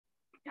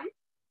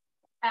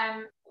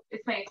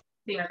This may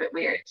seem a bit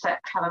weird to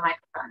have a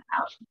microphone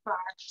out for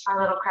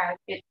our little crowd.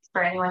 It's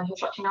for anyone who's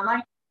watching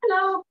online.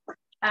 Hello.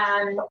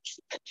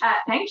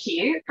 Thank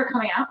you for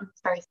coming out.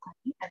 It's very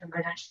sunny, as I'm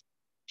going to.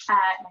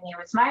 My name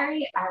is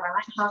Mary. I run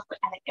Lighthouse,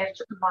 and it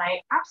is my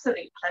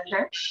absolute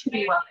pleasure to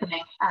be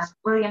welcoming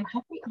William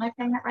Hussey. Am I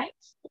saying that right?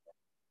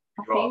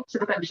 Hussey to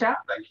the bookshelf.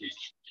 Thank you.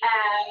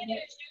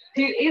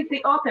 Who is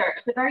the author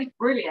of the very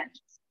brilliant,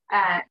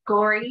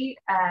 gory,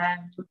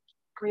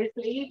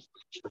 grisly,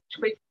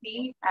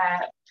 twisty,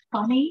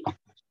 funny,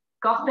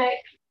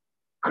 gothic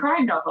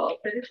crime novel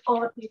that is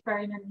all of these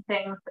very many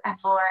things and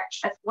more,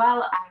 as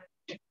well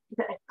as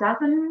a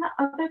dozen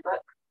other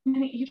books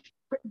you've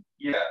written.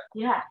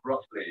 Yeah,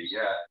 roughly,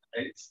 yeah.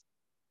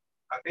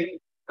 I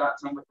think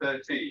that's number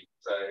 13,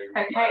 so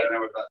okay. I don't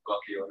know if that's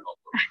lucky or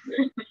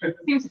not.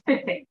 Seems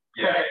fitting.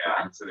 Yeah,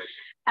 absolutely.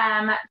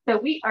 So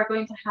we are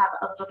going to have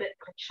a little bit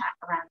of a chat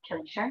around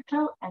killing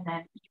Jericho, and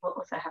then you will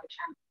also have a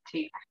chance to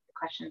ask the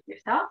questions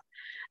yourself.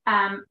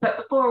 But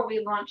before we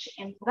launch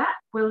into that,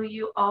 will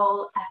you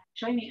all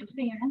join me in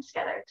putting your hands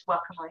together to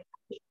welcome William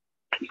Hussey?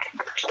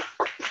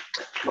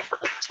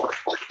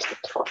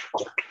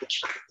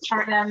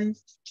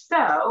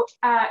 So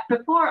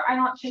before I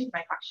launch into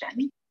my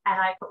question, and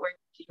I put words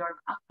into your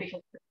mouth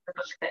because this is a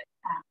book that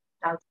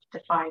does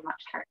defy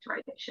much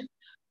characterization,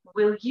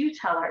 will you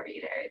tell our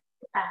readers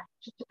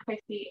just a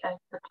précis of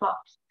the plot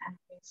and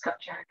who Scott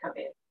Jericho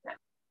is? So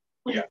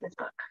what is this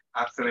book?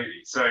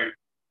 Absolutely. So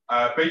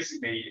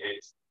basically,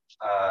 it's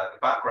the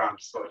background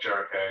of Scott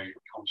Jericho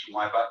comes from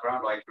my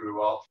background. I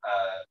grew up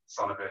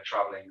son of a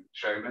traveling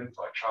showman,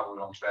 so I traveled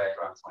on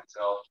fairgrounds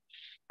myself,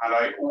 and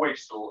I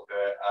always thought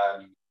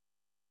that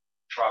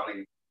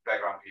traveling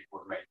fairground people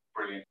would make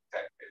brilliant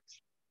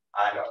detectives.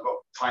 And I've got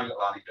a tiny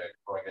little anecdote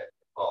before I get to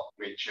the plot,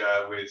 which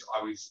was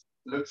I was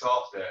looked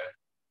after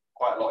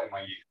quite a lot in my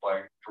youth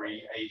by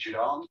 3 aged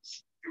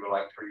aunts who were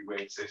like 3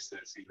 weird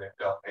sisters who lived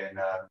up in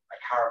a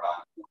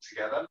caravan all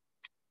together,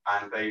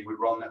 and they would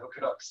run the hook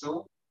it up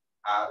stall,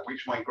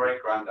 which my great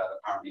granddad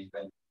apparently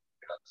invented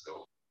the hook it up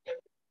stall,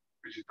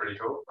 which is pretty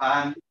cool.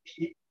 And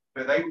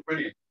but they were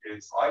brilliant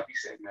because I'd be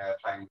sitting there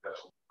playing with a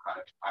little kind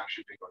of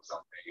action figure or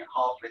something and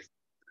half listening,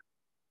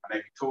 and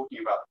they'd be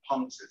talking about the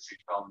punters who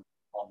come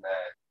on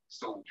their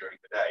stall during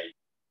the day.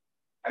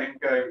 And it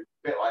would go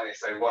a bit like this.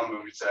 So one of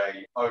them would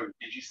say, "Oh,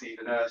 did you see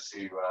the nurse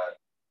who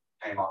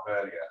came up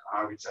earlier?" And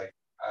I would say,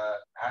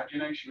 "How do you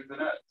know she was the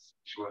nurse?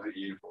 She wasn't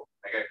in uniform."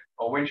 They go,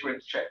 "Oh, when she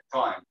went to check the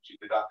time, she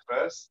did that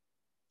first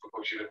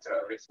before she looked at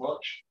her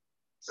wristwatch.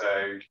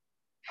 So,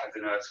 as a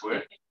nurse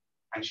would."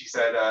 And she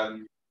said,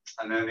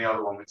 and then the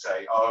other one would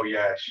say, "Oh,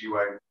 yeah,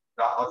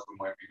 that husband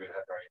won't be with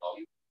her very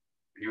long."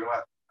 And you were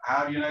like,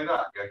 "How do you know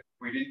that?" You go,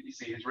 "We didn't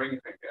see his ring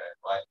finger,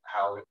 like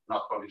how the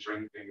knuckle on his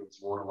ring finger was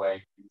worn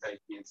away from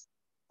taking his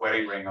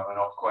wedding ring on and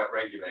off quite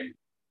regularly."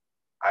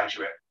 And she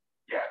went,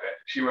 "Yeah, but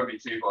she won't be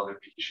too bothered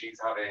because she's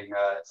having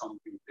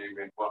something to do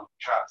with one of the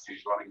chaps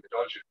who's running the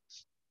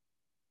Dodgers."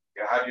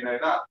 Yeah, how do you know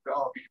that?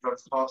 "Oh, because I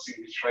was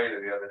passing his trailer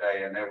the other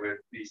day and there were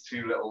these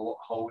 2 little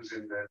holes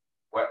in the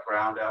wet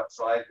ground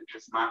outside that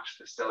just matched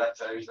the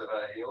stilettos of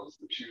her heels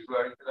that she was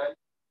wearing today."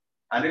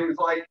 And it was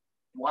like,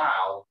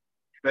 wow,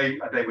 they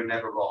were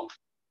never wrong.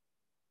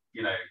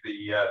 The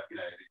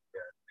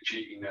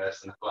cheating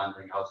nurse and the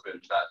philandering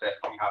husband, that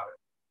definitely happened.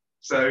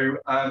 So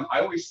I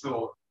always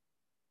thought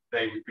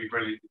they would be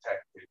brilliant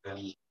detectives,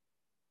 and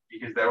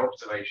because their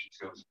observation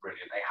skills are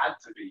brilliant, they had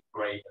to be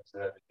great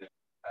observers of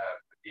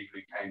the people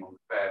who came on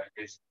the fair,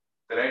 because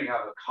they'd only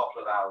have a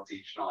couple of hours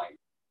each night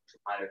to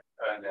kind of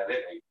earn their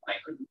living, and they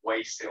couldn't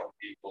waste it on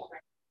people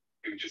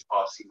who were just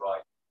passing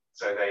by.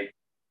 So they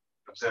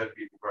observed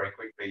people very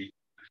quickly.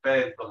 The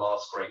fair is the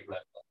last great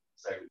level.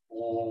 So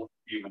all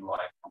human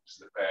life comes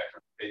to the fair,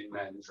 from thin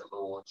men to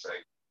lords. So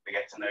they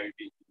get to know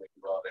people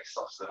really well, they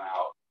suss them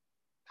out.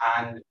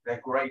 And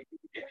they're great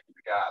at getting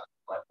the gap,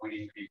 like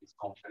winning people's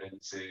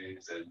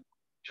confidences and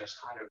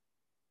just kind of,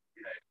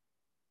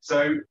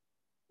 So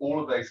all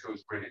of those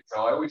skills are brilliant.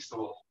 So I always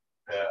thought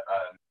that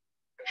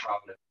a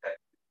traveller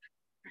detective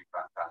would be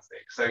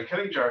fantastic. So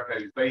Killing Jericho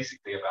is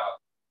basically about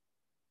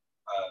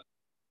a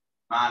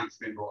man who's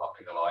been brought up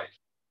in the life.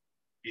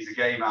 He's a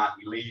gay man.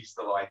 He leaves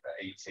the life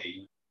at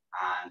 18,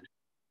 and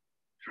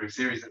through a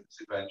series of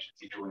misadventures,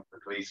 he joins the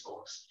police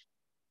force.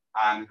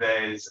 And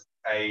there's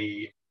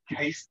a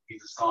case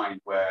he's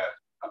assigned where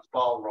a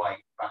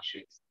far-right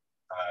fascist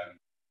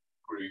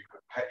group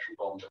have petrol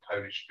bombed a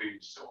Polish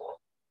food store,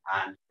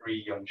 and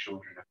 3 young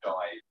children have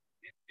died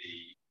in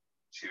the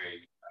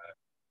ensuing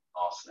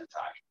arson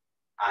attack.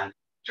 And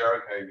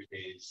Jericho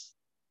is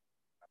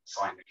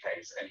assigned the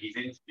case, and he's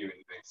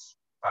interviewing this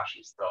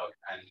fascist thug,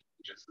 and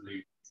he just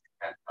loses his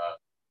temper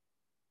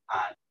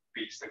and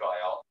beats the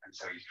guy up, and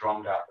so he's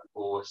drummed out the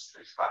force.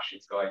 This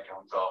fascist guy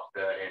comes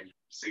after him,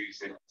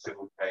 sues him in a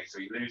civil case, so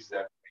he loses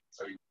everything.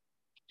 So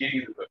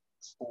beginning of the book,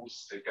 he's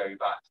forced to go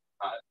back to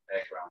the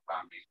fairground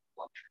family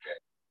one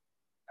trip,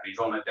 and he's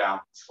on a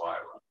downward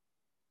spiral.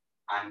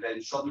 And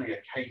then suddenly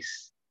a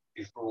case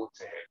is brought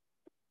to him,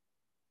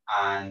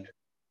 and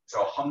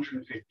so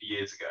 150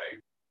 years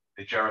ago,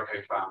 the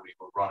Jericho family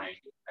were running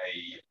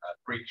a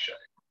freak show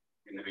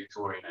in the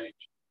Victorian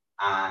age,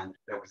 and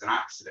there was an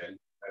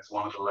accident as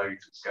one of the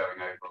loads was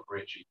going over a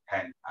bridge in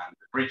Kent, and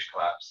the bridge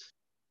collapsed,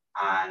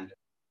 and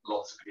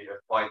lots of people,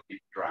 5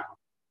 people drowned.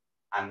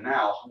 And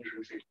now,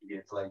 150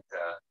 years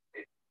later,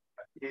 it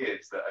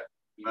appears that a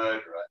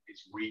murderer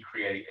is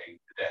recreating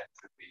the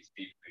deaths of these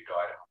people who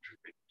died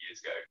 150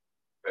 years ago.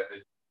 But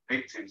the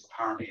victims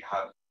apparently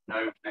have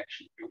no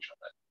connection to each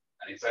other.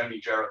 And it's only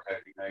Jericho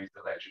who knows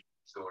the legend of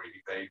the story,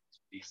 who's able to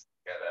piece it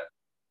together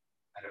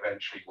and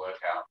eventually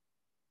work out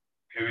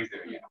who is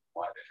doing it and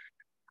why they're doing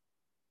it.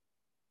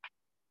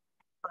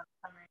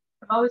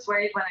 I'm always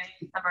worried when I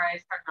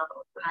summarize her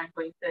novels that I'm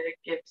going to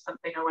give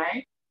something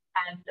away.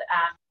 And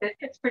this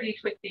gets pretty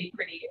twisty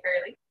pretty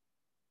early.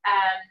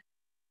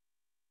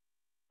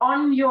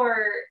 On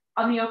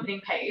the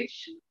opening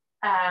page,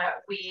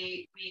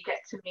 we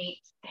get to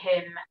meet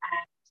him,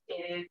 and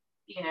it is,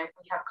 we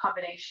have a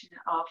combination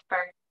of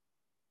first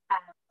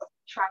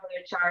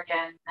traveler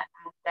jargon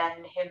and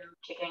then him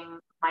kicking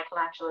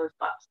Michelangelo's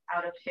butt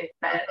out of his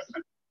bed.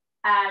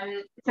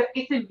 So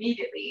it's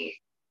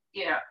immediately,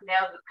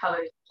 nails the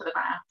colours to the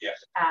mast.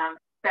 Yes.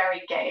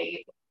 Very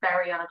gay,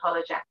 very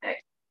unapologetic.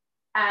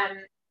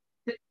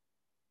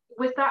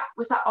 Was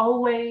that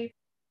always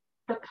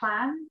the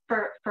plan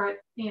for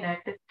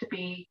this to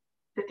be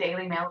the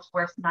Daily Mail's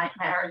worst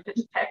nightmare as a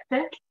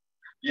detective?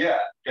 Yeah,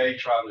 gay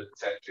traveller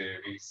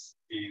detective. He's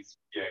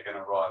going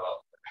to rile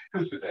up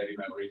the Daily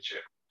Mail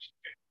readership.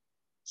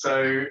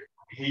 So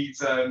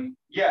he's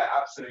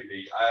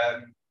absolutely.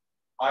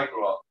 I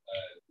grew up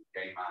a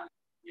gay man,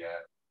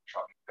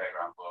 traveling the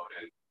fairground world,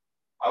 and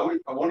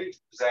I wanted to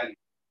present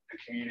the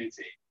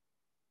community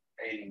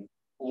in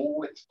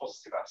all its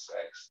positive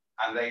aspects,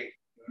 and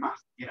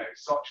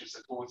such a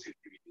supportive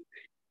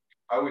community.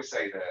 I always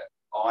say that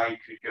I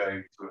could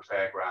go to a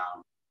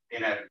fairground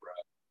in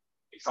Edinburgh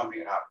if something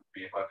had happened to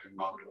me, if I'd been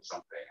mugged or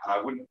something, and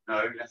I wouldn't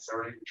know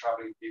necessarily the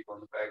travelling people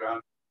on the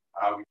fairground.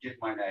 I would give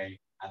my name,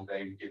 and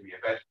they would give me a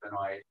bed for the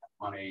night,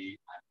 money,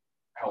 and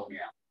help me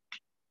out.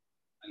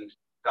 And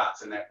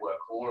that's a network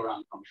all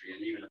around the country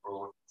and even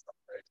abroad.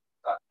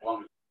 That's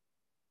wonderful.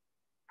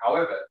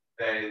 However,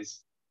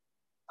 there's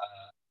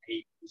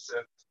a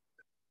conservatism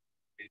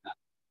in that.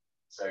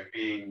 So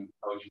being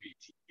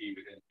LGBT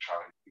within the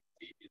travelling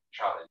community is a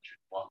challenge,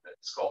 and one that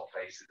Scott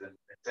faces, and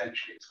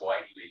essentially it's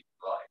why he leads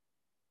life.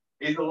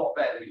 It's a lot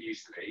better than it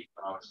used to be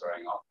when I was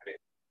growing up, but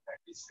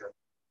it's still.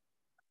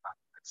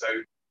 So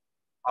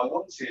I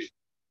wanted,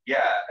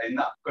 in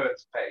that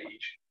first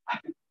page,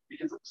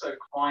 because also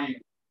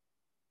crime,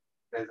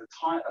 there's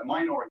a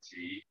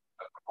minority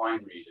of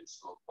crime readers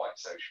who are quite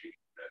socially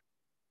ignorant.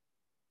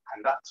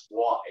 And that's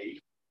why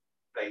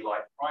they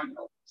like crime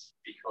novels,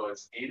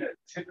 because in a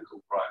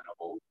typical crime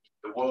novel,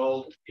 the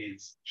world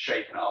is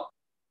shaken up,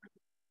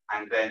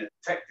 and then a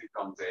detective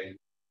comes in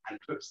and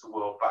puts the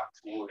world back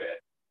to order.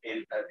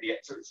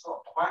 So it's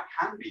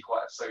can be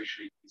quite a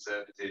socially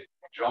conservative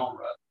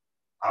genre.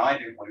 And I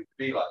didn't want it to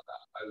be like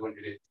that. I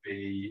wanted it to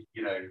be,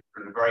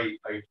 from the very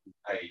open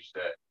page,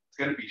 that it's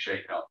going to be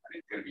shaken up, and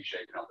it's going to be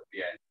shaken up at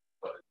the end,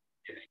 but at the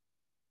beginning.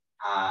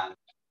 And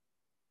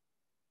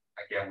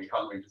again, we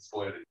can't really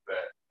spoil it,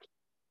 but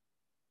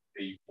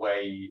the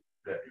way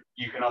that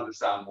you can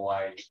understand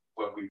why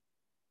when we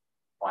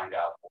find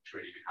out what's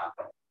really been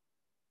happening,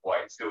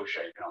 why it's still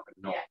shaken up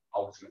and not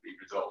ultimately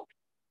resolved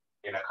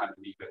in a kind of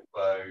neat little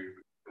bow,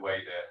 the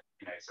way that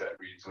certain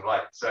readers would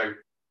like. So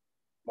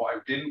what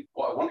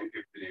I wanted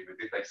people to do was,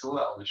 if they saw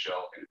that on the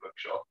shelf in the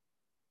bookshop,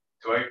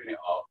 to open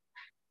it up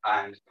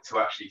and to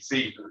actually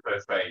see for the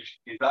first page,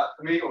 is that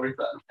for me or is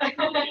that not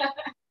for me?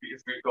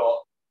 Because we've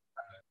got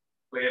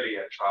clearly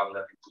a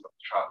traveller who's got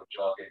the travel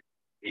jargon.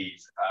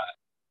 He's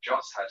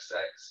just had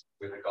sex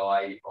with a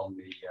guy on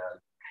the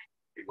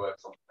he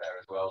works on there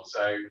as well.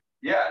 So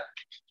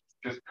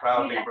just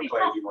proudly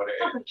proclaiming what it is.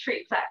 He doesn't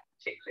treat that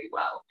particularly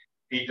well.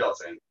 He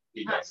doesn't.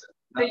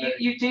 So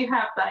you do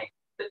have like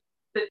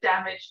the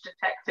damaged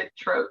detective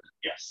trope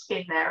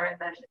in there, and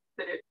then it's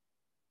sort of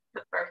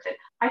subverted.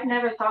 I've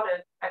never thought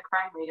of a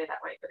crime reader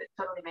that way, but it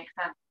totally makes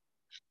sense.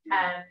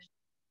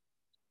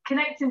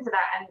 Connecting to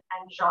that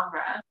and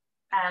genre,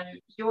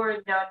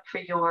 you're known for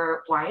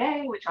your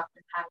YA, which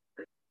often has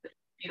this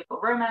beautiful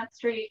romance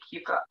streak.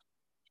 You've got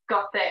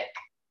gothic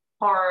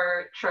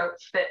horror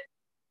tropes that,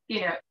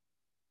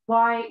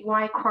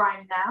 why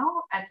crime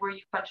now? And were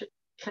you conscious of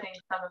putting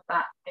some of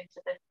that into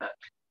this book?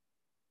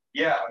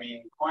 Yeah, I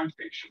mean, crime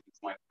fiction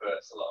was my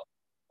first love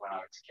when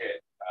I was a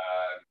kid.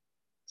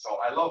 So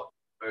I love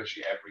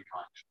virtually every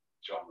kind of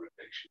genre of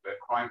fiction, but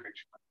crime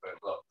fiction was my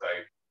first love. So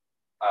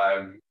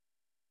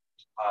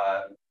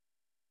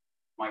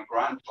my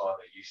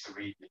grandfather used to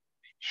read me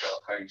the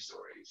Sherlock Holmes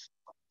stories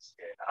when I was a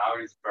kid, and I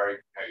was very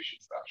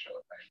precocious about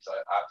Sherlock Holmes.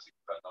 I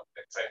absolutely fell in love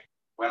with it. So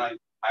when I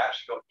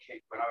actually got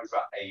kicked, when I was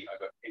about 8, I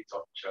got kicked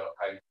off the Sherlock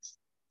Holmes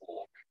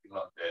walk in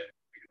London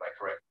because I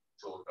corrected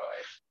the tour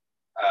guide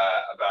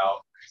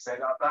about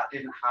saying that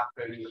didn't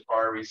happen in the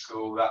Priory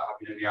School, that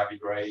happened in the Abbey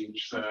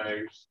Grange. So,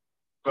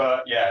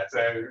 but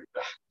so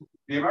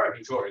the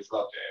American tourists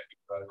loved it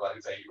because like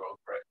Sometimes 8-year-old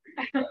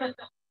correctly.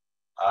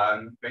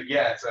 But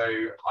yeah, so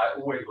I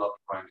always loved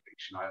crime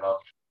fiction. I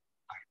loved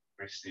Agatha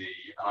Christie,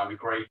 and I'm a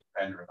great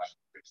defender of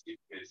Agatha Christie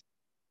because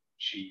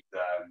she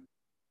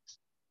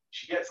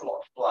gets a lot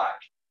of flack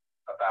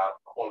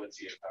about the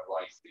quality of her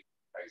writing,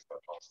 but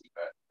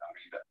I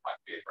mean that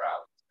might be a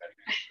brow depending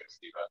on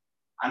Christie,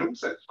 and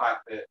also the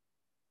fact that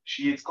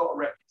she has got a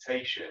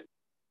reputation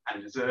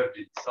and deserved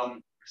in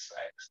some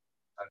respects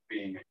of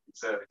being a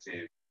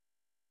conservative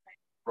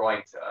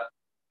writer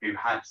who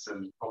had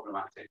some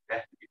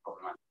definitely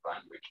problematic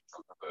language in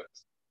some of her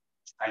books.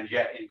 And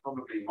yet, in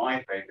probably my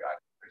favourite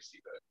Agatha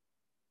Christie book,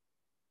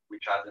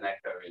 which has an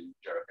echo in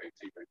Jericho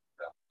 2,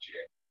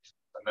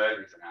 A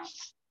Murder is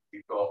Announced,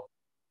 you've got,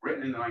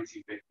 written in the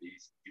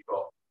 1950s, you've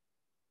got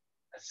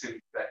a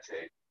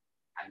sympathetic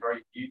and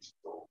very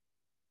beautiful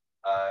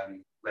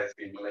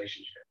lesbian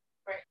relationship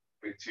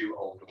with two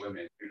older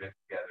women who live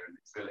together in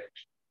this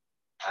village.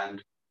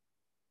 And,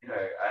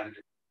 and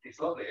it's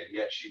lovely, and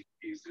yet she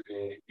used to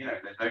be,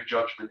 there's no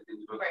judgment in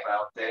the book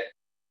about it.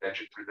 They're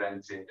just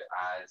presented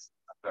as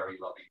a very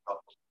loving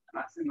couple. And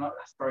that's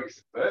very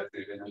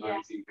subversive in a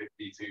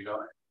 1952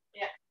 genre.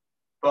 Yeah.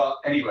 But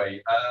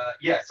anyway,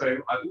 so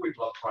I've always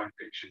loved crime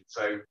fiction.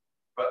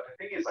 But the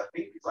thing is, I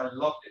think because I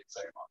loved it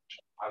so much,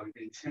 I was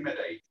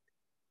intimidated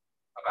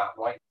about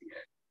writing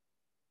it.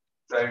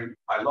 So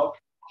I loved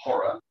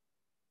horror,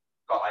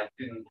 but I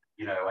didn't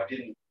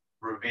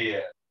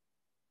revere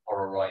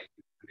horror writers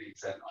to the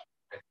extent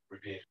I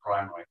revered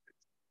crime writers.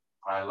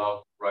 I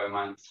love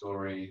romance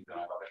stories and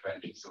I love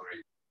adventure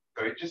stories.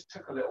 So it just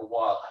took a little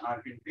while, and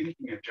I've been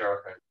thinking of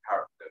Jericho's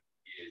character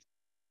for years.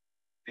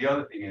 The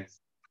other thing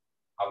is,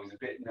 I was a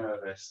bit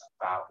nervous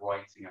about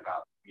writing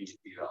about the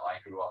community that I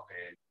grew up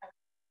in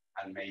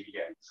and maybe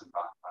getting some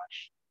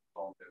backlash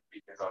from them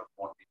because I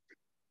wanted to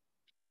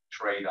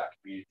portray that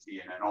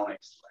community in an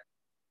honest way.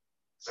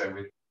 So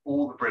with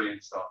all the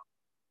brilliant stuff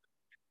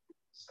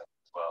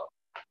as well.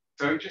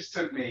 So it just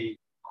took me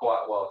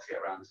quite a while to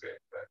get around to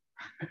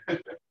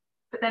it.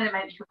 But then it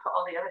meant you could put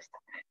all the other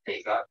stuff in it too.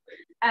 Exactly.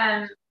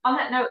 On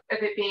that note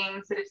of it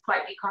being sort of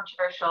slightly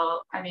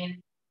controversial, I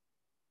mean,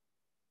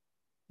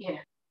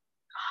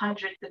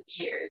 hundreds of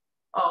years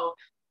of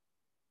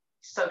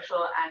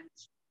social and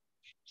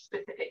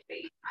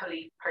specifically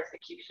police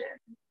persecution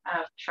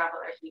of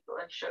traveller people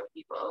and show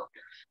people.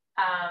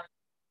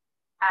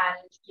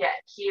 And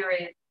yet here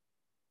is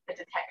a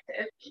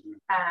detective.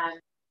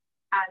 And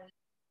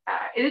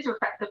it is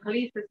reflected the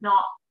police is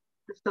not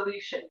the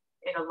solution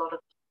in a lot of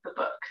the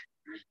book.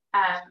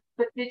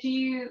 But did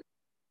you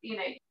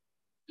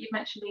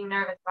mentioned being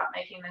nervous about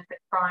making this a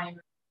crime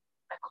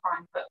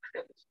book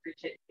that was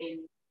rooted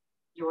in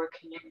your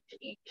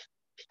community.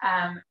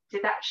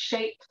 Did that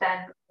shape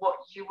then what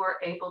you were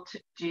able to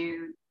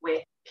do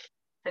with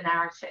the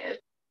narrative,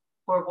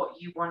 or what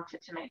you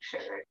wanted to make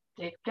sure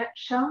did get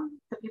shown,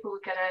 so people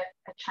would get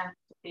a chance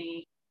to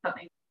see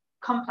something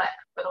complex,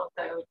 but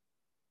also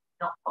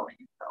not falling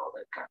into all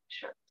those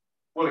caricatures?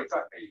 Well,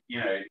 exactly.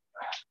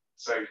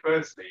 So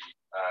firstly,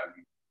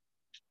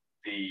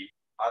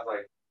 as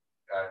I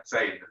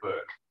say in the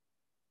book,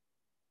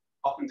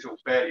 up until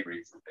fairly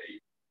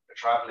recently, the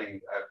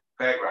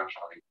fairground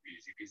travelling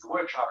community, because the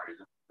word traveller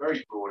is a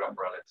very broad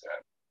umbrella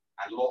term,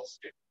 and lots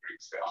of different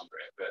groups fit under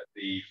it, but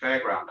the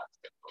fairground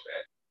aspect of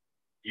it,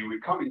 you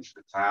would come into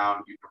the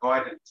town, you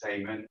provide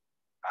entertainment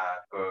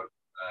for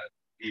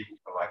people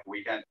for like a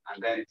weekend,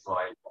 and then it's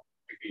like,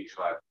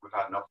 we've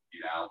had enough of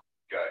you now,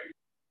 go,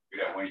 we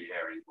don't want you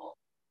here anymore.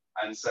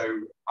 And so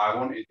I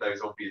wanted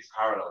those obvious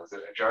parallels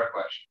that Jericho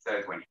actually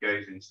says when he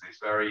goes into this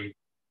very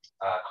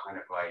kind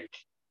of like,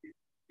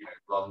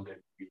 London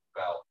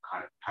belt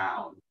kind of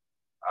town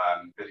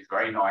that is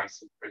very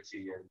nice and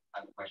pretty and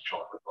almost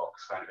chocolate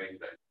box kind of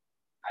England.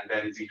 And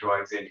then as he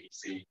drives in, he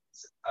sees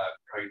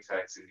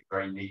protests in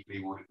very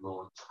neatly ordered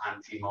lawns,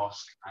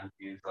 anti-mosque,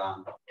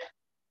 anti-Islam.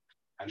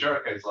 And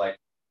Jericho's like,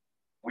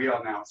 we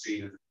are now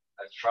seen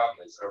as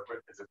travellers, or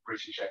as a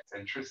British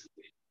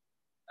eccentricity,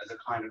 as a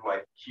kind of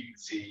like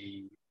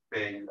cutesy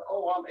thing.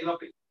 Oh, aren't they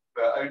lovely?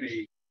 But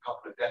only a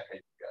couple of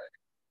decades ago,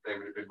 they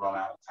would have been run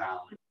out of town,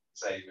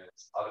 same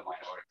as other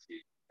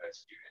minorities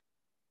persecuted.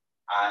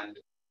 And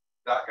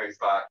that goes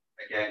back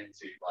again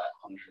to like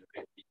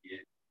 150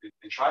 years.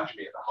 The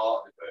tragedy at the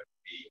heart of the book,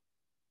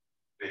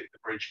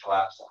 the bridge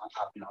collapse that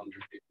happened 150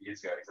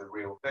 years ago, is a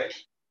real thing.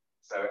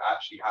 So it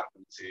actually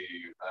happened to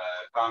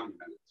family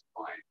members of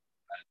mine.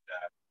 And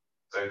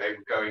so they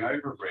were going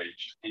over a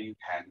bridge in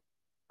Kent,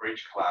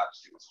 bridge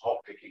collapsed, it was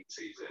hot picking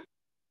season,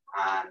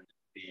 and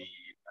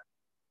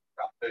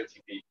about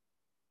 30 people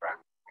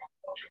drowned.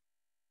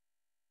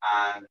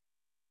 And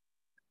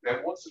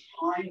there was a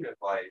kind of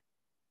like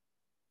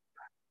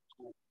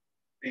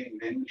thing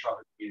within the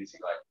travel community,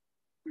 like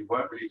we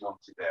weren't really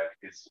wanted there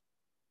because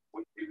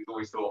it was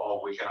always thought,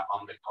 oh, we're going to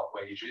undercut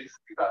wages.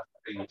 That's the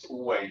thing that's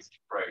always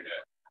thrown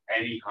at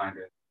any kind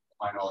of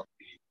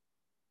minority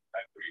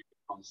group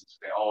that comes to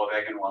say, oh,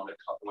 they're going to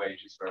undercut the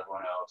wages for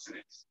everyone else, and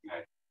it's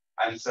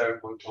and so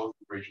we'll talk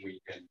the bridge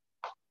week and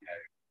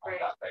on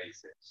that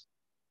basis.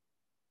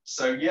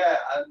 So yeah,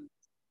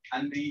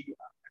 And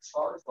as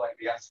far as like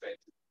the aspect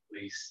of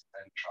police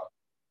and travel,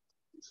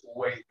 it's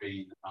always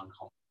been an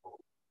uncomfortable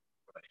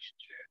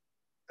relationship.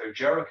 So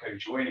Jericho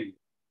joining,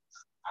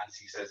 as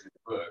he says in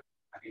the book,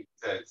 I think he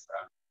says,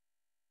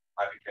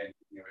 I became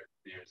near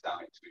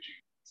Islamic to a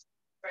Jew.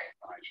 Right.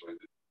 I joined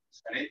them.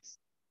 And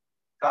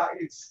that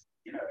is,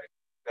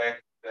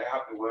 they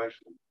have the word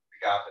for the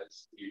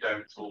gathers. You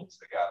don't talk to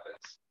the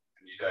gathers,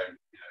 and you don't,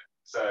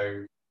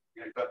 So,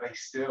 but they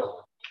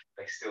still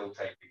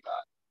take me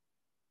back.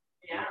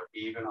 Yeah.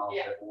 Even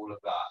after all of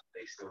that,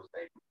 they still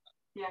take me back.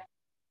 Yeah.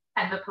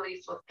 And the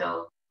police will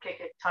still kick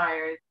its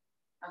tires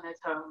on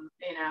its own,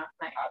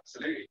 like.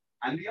 Absolutely.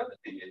 And the other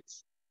thing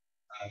is,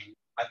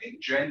 I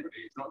think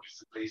generally, it's not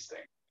just a police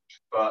thing,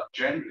 but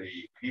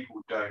generally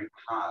people don't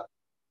have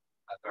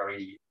a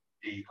very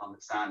deep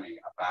understanding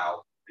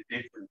about the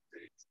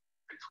differences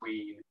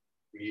between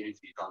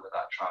communities under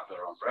that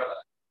traveller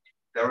umbrella.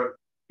 There are,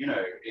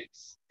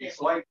 it's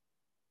like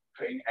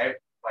putting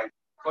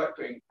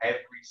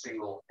every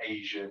single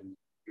Asian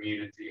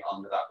community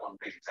under that one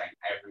thing, saying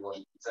everyone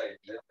can say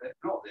there's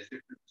not, there's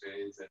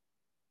differences,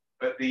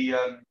 but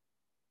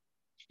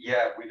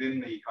within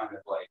the kind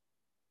of like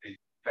the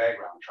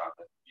fairground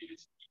traveller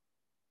community,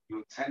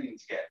 you're tending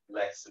to get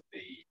less of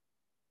the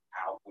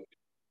outward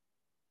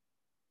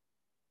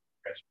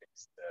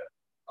prejudice that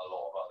a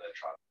lot of other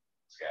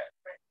travellers get.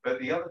 But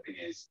the other thing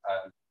is,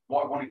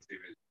 what I wanted to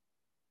do is,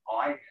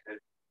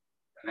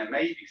 and there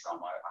may be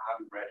some, I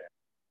haven't read it,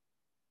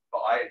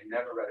 but I had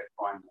never read a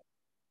crime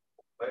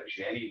novel,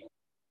 virtually anyone,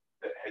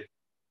 that had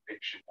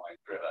fiction-wise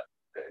thriller,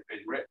 that had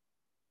been written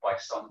by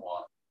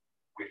someone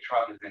with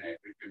travellers in it,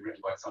 who'd been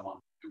written by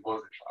someone who was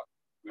a traveller,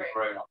 who'd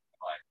grown up in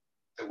life.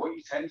 So what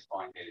you tend to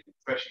find is,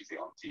 especially see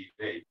on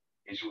TV,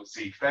 is you'll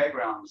see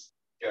fairgrounds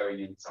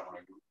going in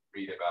someone who will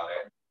read about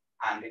it,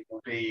 and it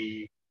will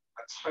be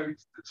a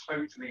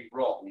totally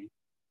wrong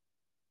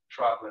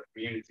traveller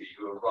community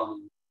who are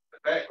running the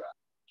fairground.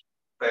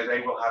 So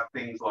they will have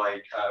things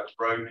like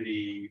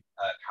Romany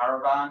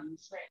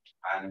caravans,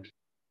 and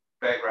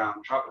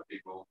fairground traveller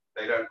people,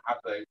 they don't have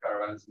those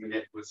caravans, and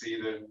yet we'll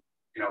see them,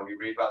 we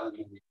read about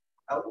them, and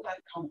all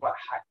that kind of like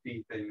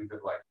hackney things of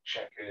like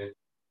checkered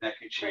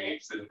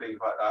neckerchiefs and things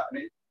like that.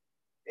 And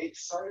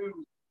it's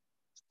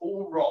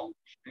all wrong.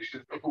 It's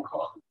just all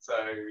wrong. So,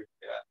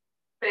 yeah.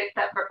 But it's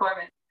that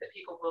performance that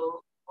people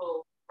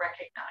will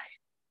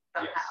recognize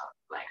somehow. Yes.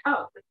 Like,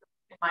 oh, this is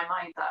in my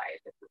mind's eye,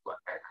 this is what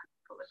fairground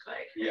people look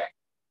like. Yeah.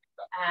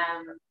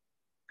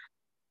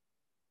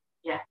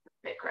 It's a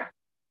bit grim.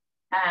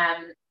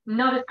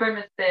 Not as grim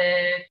as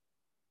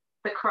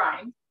the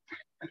crimes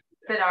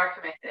that are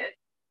committed.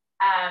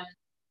 And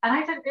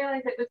I didn't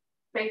realize it was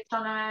based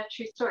on a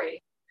true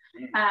story.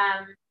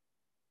 Can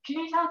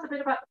you tell us a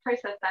bit about the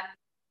process and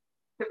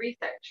the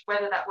research,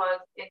 whether that was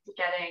into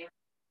getting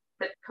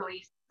the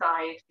police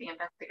side, the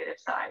investigative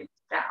side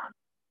down,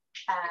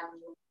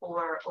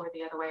 or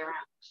the other way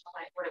around,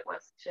 like what it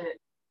was to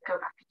go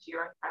back into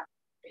your own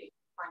family,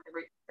 find the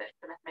roots that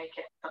going to make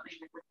it something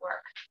that would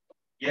work.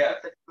 Yeah.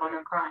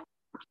 Modern crime.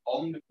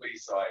 On the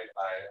police side,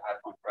 I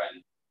had my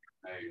friend,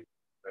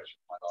 version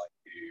of my life,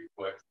 who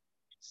works.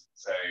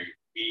 So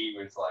he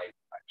was like,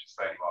 I just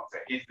phoned him up,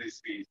 said, is this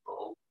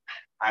feasible?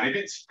 And if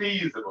it's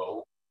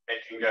feasible,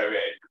 it can go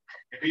in.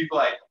 If he's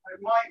like,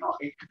 it might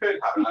not, it could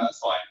happen, that's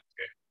fine.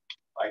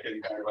 I can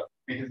go,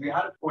 because we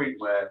had a point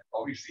where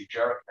obviously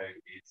Jericho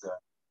is,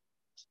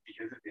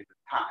 because of his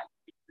attack,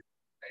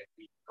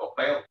 he got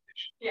bail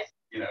petition. Yes.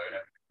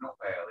 Not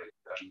bail,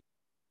 it's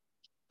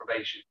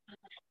probation.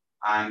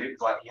 And it was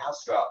like, he has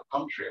to go out of the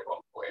country at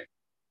one point.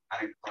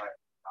 And it was like,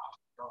 oh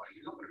God,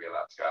 he's not going to be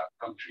allowed to go out of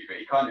the country,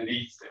 but he kind of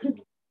needs to.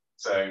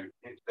 So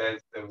there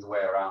was a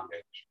way around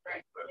it, which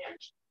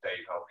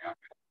Dave helped me out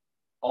with.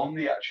 On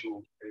the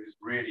actual, it was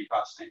really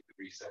fascinating to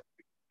research,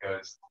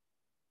 because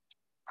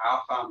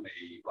our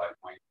family, like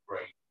my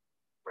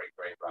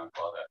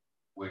great-great-grandfather,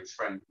 was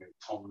friends with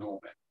Tom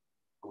Norman,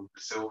 called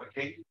the Silver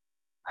King,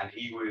 and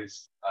he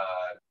was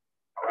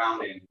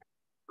around in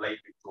late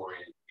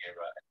Victorian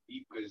era, and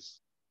he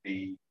was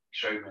the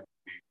showman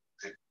who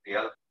exhibited the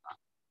elephant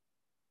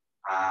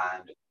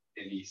and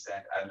in the East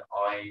End, and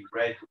I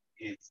read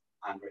his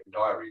handwritten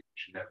diary,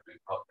 which had never been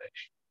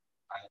published,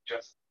 and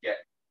just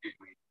give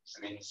me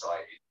some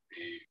insight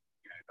into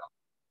that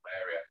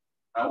area.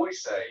 I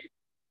always say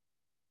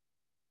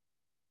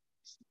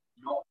it's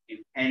not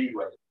in any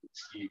way to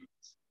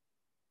excuse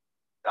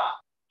that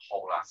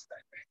whole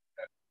aspect,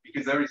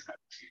 because there is no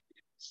excuse.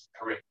 It's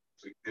horrific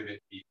to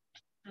exhibit people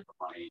for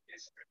money,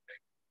 is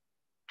horrific.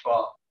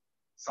 But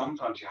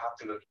sometimes you have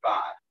to look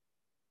back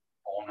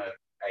on an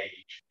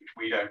age which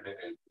we don't live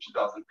in, which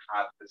doesn't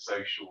have the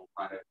social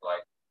kind of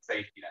like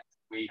safety net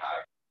we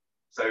have.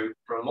 So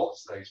for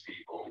lots of those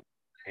people,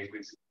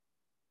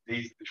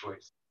 these are the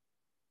choices.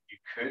 You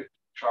could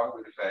travel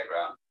with the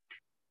fairground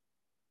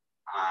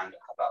and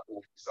have that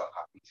awful stuff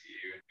happen to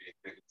you and be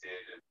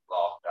exhibited and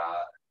laughed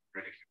at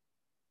and ridiculed.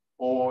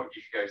 Or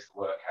you could go to the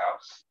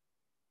workhouse,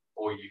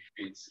 or you could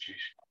be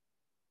institutional,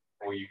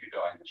 or you could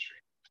die in the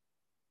street.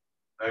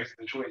 Those are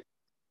the choices.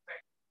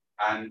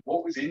 And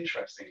what was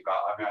interesting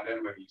about, I mean, I don't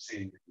know whether you've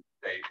seen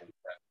David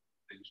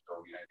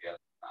Lynchville, you know, the other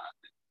man,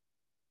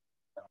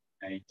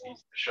 in the 80s,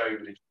 the show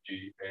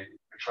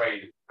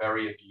portrayed a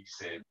very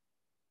abusive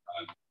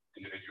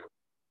individual.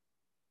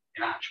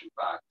 In actual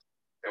fact,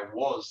 there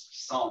was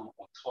some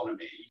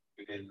autonomy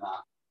within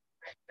that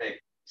thing.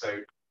 So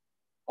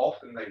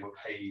often they were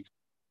paid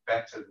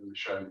better than the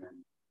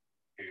showmen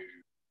who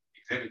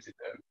exhibited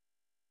them.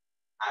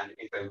 And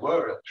if they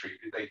were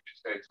ill-treated, they could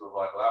just go to a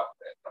rival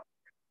outfit.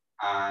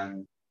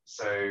 And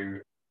so,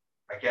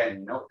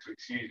 again, not to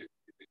excuse it,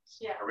 it's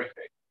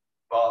horrific,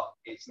 but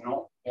it's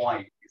not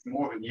quite, it's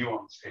more of a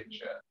nuanced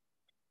picture.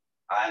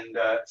 And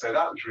so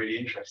that was really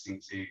interesting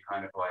to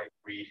kind of like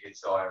read his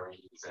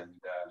diaries and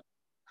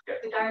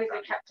get the diaries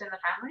are kept in the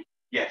family?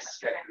 Yes,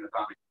 kept in the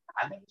family.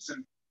 And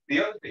then the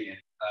other thing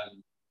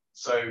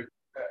is,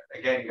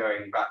 again,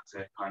 going back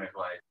to kind of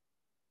like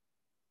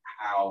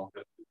how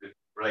the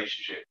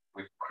relationship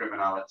with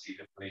criminality,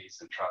 the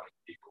police, and traveling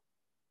people.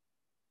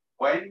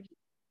 When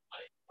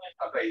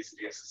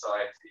basically a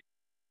society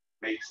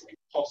makes it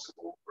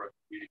impossible for a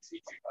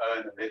community to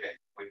earn a living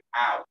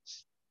without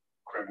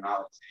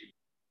criminality,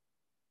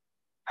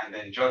 and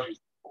then judges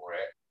for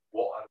it,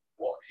 what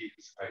he's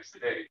supposed to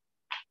do.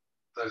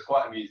 So it's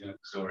quite amusing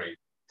little story.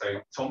 So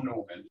Tom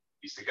Norman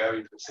used to go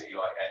into a city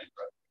like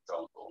Edinburgh, for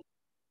example,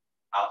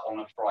 on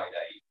a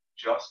Friday,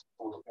 just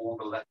before all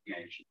the letting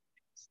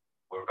agents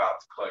were about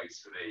to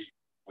close for the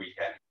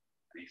weekend.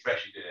 And he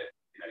especially did it,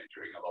 you know,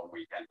 during a long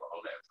weekend or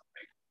holiday or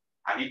something.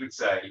 And he would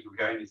say, he would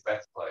go in his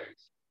best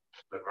clothes,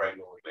 look very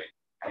lordly,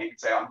 and he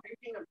would say, I'm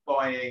thinking of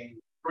buying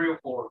 3 or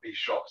 4 of these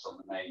shops on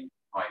the main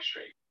high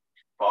street,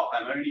 but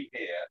I'm only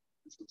here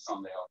until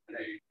Sunday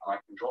afternoon, and I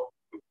can drop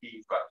the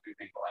keys back to the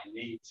thing, but I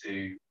need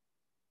to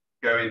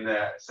go in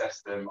there,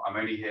 assess them. I'm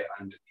only here,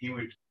 and he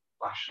would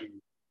flash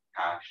them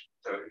cash,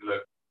 so it would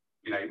look,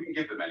 you know, you wouldn't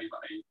give them any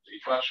money, so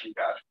you flash them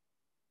cash,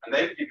 and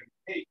they would give him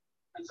the key.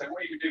 And so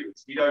what he would do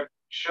is he'd open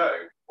a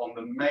show on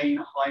the main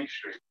high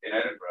street in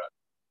Edinburgh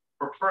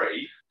for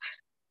free,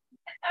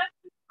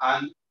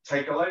 and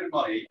take a load of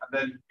money, and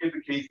then give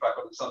the keys back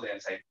on the Sunday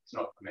and say, it's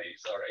not for me,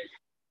 sorry.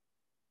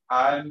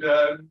 And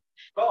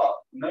but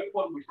no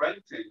one was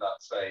renting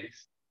that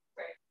space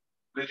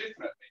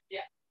legitimately.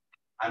 Yeah.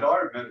 And I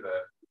remember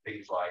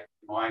things like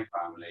my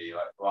family,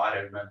 like, well, I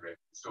don't remember it.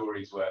 The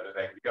stories were that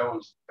they would go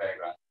onto the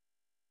fairground.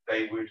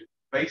 They would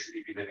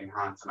basically be living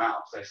hand to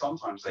mouth. So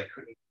sometimes they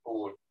couldn't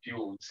afford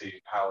fuel to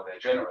power their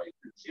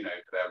generators, you know,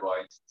 for their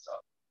rides and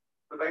stuff.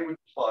 But they would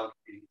plug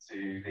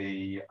into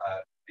the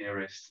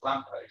nearest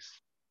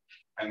lamppost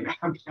and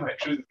have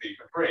electricity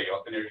for free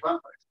off the nearest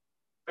lamppost.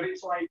 But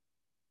it's like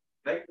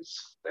they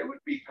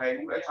would be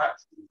paying all their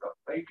taxes and stuff.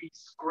 They'd be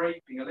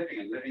scraping a living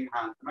and living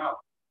hand to mouth.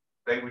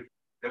 There was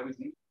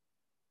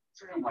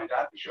when my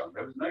dad was young,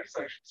 there was no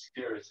social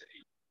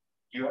security.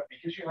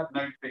 Because you had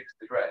no fixed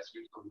address,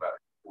 we were talking about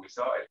it before we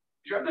started.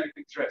 If you had no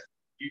fixed address,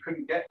 you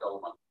couldn't get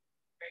dole money.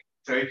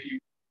 So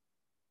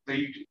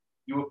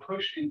you were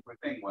pushed into a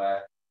thing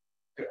where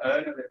to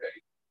earn a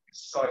living,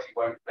 society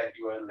won't let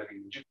you earn a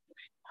living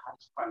legitimately. You have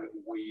to find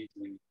little weeds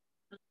and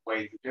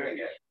ways of doing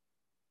it.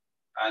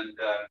 And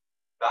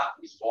that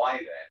was why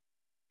then,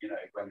 you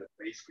know, when the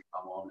police would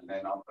come on and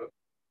then unhook,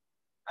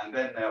 and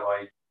then they're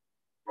like,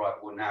 right,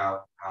 well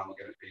now, how am I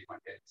going to feed my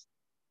kids?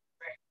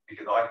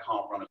 Because I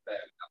can't run a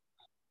fair,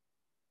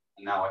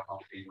 and now I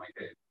can't feed my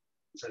kids.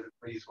 And so the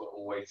police were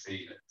always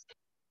seen as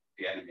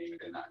the enemy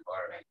within that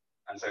environment.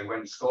 And so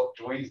when Scott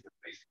joins the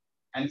police,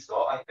 and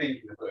Scott, I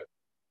think in the book,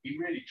 he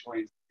really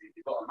joins,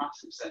 he's got a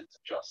massive sense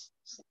of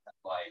justice.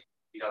 Like,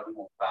 he doesn't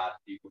want bad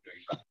people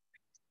doing bad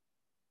things.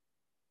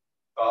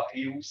 But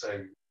he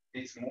also,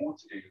 it's more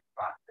to do with the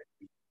fact that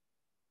he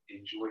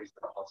enjoys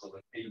the hustle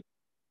of people.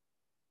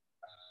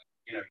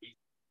 You know,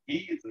 he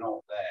is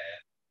not there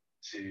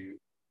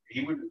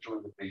he wouldn't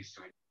join the police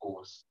to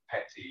enforce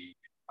petty.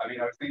 I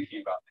mean, I was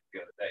thinking about this the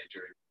other day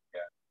during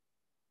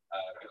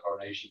the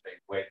coronation thing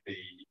when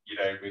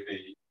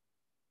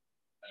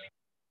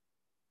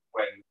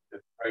the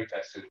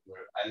protesters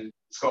were, and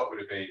Scott would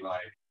have been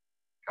like,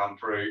 come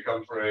through,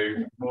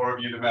 more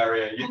of you the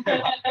merrier. You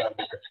know?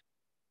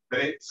 But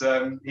it's,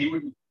 he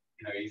wouldn't,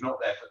 you know, he's not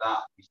there for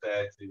that. He's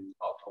there to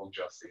uphold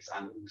justice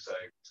and also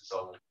to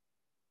solve,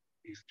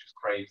 he just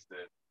craves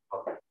the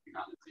public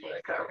humanity.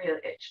 He's got a real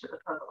itch for the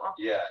puzzle.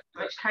 Yeah.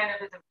 Which kind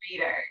of, as a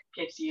reader,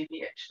 gives you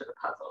the itch for the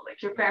puzzle.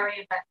 Like, you're very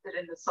invested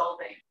in the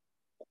solving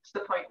to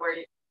the point where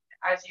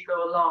as you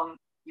go along,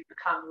 you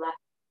become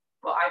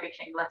I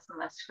became less and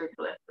less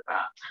scrupulous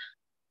about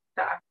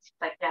that. It's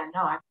like, yeah,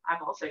 no,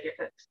 I'm also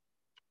different.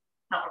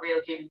 Not a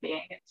real human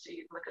being. It's,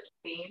 you look at the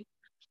theme.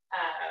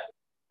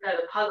 No,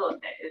 the puzzle in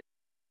it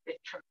is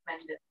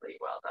tremendously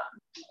well done.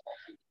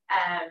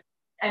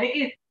 And it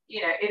is,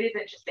 you know, it is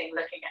interesting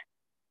looking at,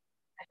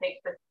 I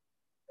think that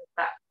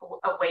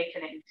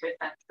awakening to a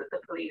sense that the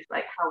police,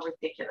 like how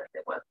ridiculous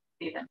it was to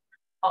see them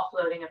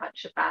offloading a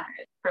bunch of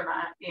banners from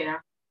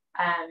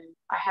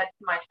I had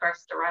my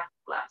first arrest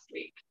last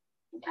week.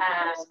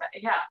 I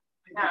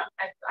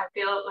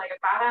feel like a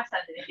badass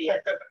and an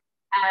idiot.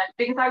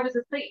 because I was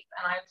asleep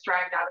and I was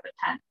dragged out of a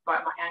tent by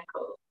my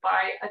ankle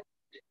by a,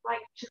 like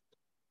just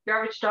your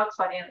average dog's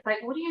body, and it's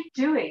like, what are you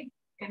doing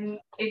in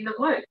the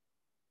woods,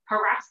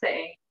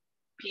 harassing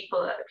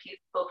people at a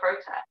peaceful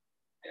protest?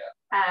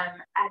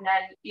 And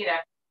then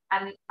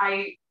and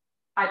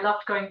I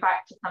loved going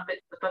back to some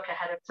bits of the book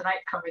ahead of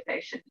tonight's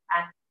conversation,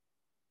 and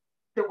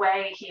the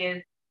way he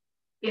is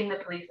in the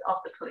police, of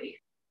the police,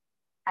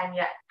 and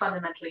yet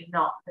fundamentally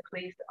not. The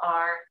police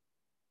are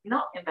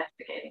not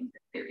investigating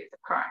this series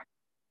of crimes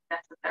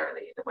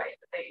necessarily the way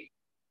that they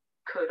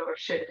could or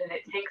should, and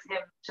it takes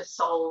him to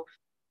solve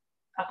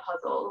a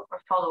puzzle or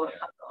follow a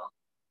puzzle.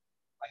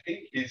 I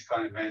think his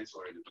kind of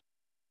mentor,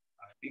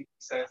 I think he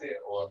says it,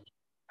 or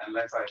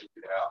unless I looked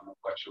it out, I'm not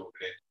quite sure,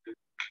 but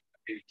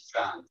it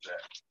stands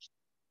that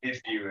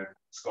his view of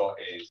Scott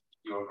is,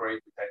 you're a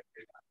great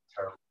detective and a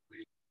terrible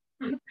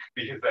police,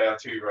 because they are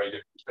two very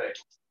different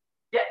things.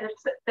 Yeah,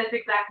 that's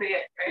exactly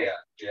it, right?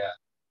 Yeah.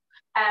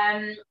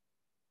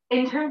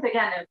 In terms,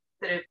 again, of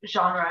sort of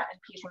genre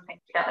and piecing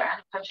things together,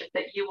 and I'm conscious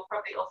that you will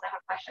probably also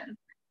have questions,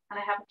 and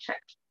I haven't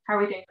checked. How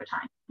are we doing for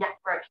time? Yeah,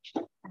 right.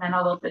 And then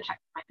I'll also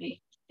check my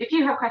feed. If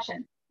you have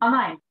questions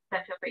online,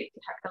 then feel free to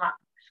check them out.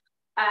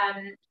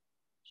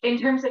 In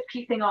terms of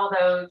piecing all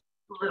those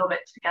little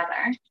bits together,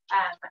 and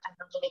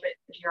a little bit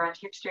of your own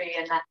history,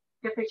 and then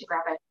feel free to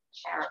grab a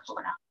chair or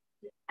whatnot.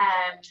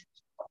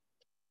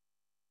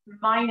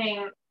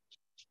 Mining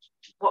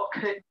what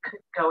could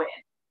go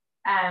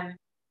in.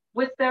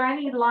 Was there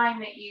any line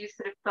that you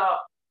sort of thought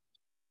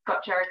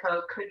Scott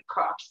Jericho could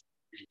cross,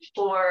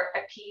 or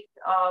a piece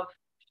of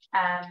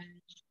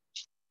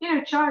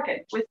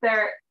jargon? Was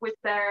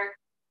there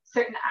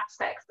certain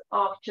aspects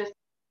of just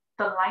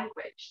the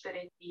language that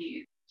is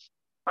used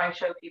by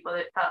show people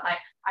that felt like,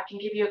 I can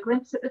give you a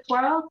glimpse at this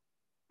world,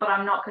 but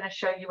I'm not going to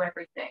show you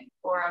everything,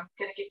 or I'm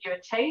going to give you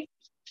a taste,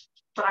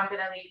 but I'm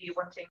going to leave you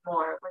wanting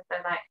more? Was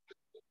there like,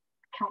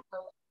 can't go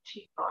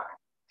too far?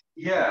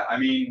 Yeah, I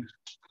mean,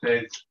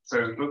 so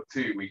in book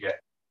 2 we get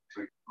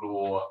to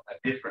explore a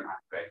different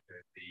aspect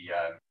of the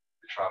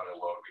traveller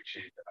world,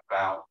 which is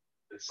about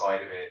the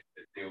side of it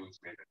that deals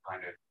with a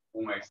kind of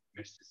almost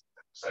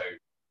mysticism. So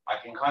I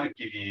can kind of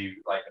give you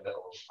like a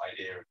little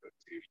idea of book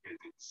 2, because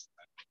it's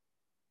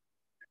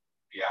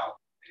be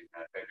out in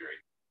February,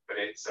 but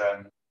it's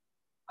a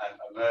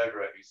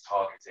murderer who's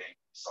targeting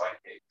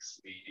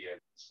psychics,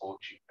 mediums,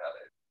 fortune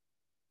tellers,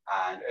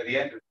 and at the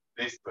end of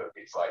this book,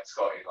 it's like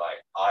Scott is like,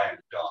 I'm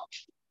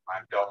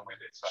done with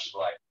this kind of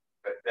life.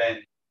 But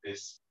then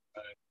this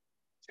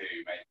to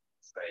make the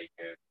mistake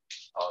of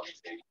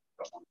targeting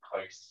someone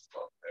close to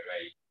Scott, so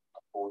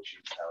a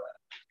fortune teller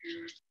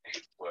who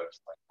works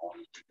like on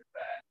with the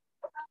bear,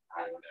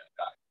 and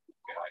that's a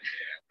good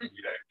idea.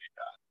 You don't do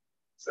that.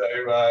 So,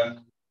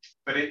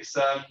 but it's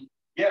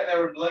there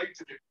are loads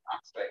of different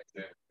aspects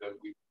that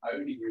we've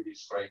only really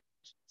scraped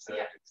the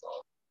surface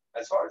of.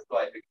 As far as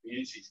like the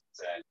community is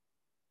concerned,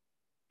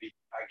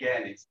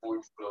 again, it's more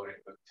explored in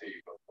book 2,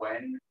 but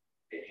when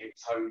it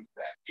hits home to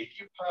them, if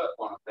you hurt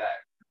one of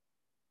them,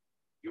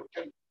 you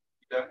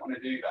don't want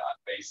to do that,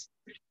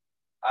 basically.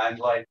 And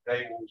like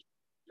they will,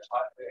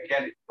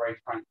 again, it's a very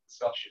frank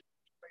discussion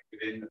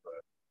within the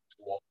book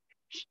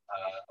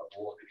of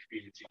what the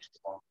community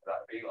response to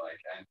that be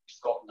like, and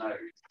Scott knows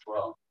as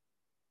well.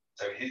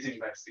 So his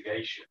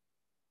investigation,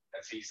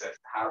 as he says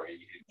to Harry,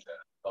 his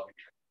love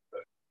interest,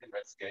 but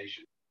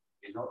investigation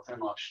is not so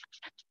much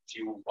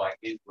fueled by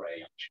his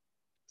rage,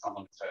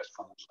 someone's hurt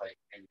someone's like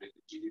him with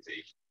the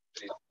community,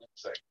 but it's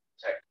also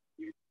protect the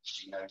community.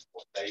 He knows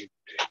what they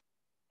would do to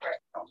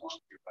protect someone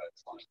who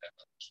hurts one of them.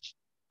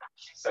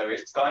 So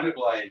it's kind of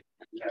like,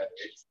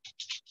 it's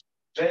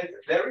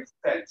there is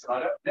a sense,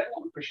 and I never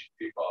want to push it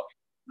too far.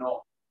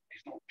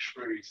 It's not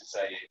true to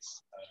say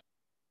it's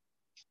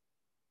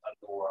a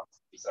law unto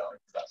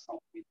themselves. That's not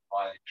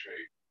entirely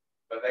true.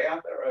 But they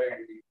have their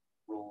own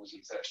rules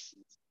and sets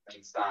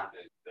and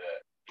standards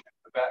that,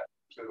 for better,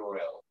 good or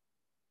ill,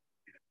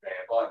 they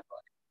abide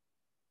by.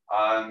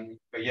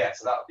 But yeah,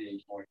 so that would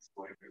be more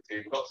explored in book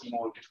 2. We've got some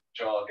more different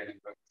jargon in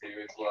book 2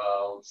 as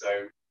well.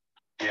 So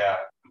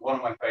yeah, one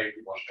of my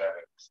favourite ones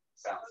ever,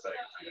 sounds so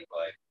kind of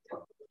like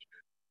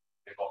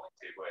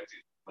evocative words,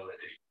 is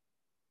melody.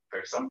 So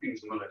if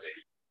something's melody,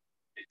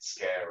 it's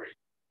scary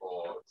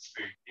or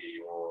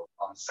spooky or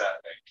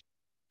unsettling.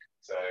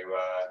 So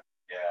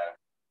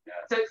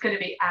So it's going to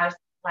be as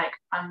like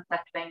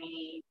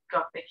unsettling-y,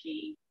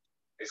 gothic-y.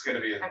 It's going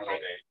to be as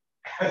melody.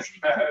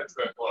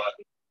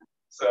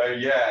 So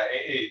yeah,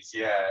 it is.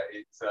 Yeah,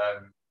 it's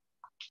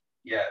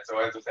So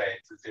as I say,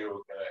 it's a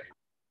serial killer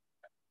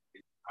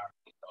who's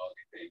apparently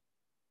targeting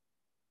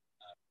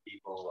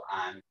people,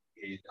 and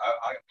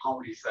I can't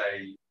really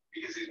say,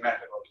 because his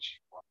methodology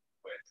is one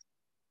with,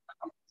 I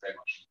can't say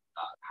much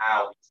about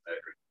how he's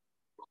murdering.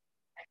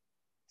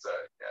 So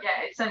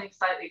yeah, it's only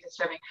slightly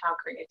disturbing how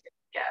creative it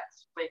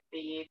gets with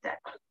the death.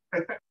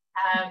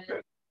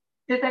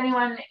 Does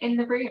anyone in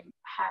the room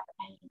have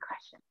any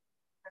questions?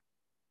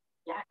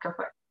 Yeah, go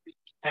for it.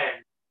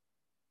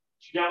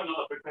 You have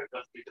another book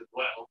that's as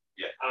well.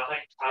 Yeah. And I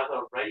think as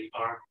a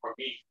writer, for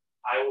me,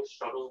 I always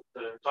struggle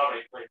to,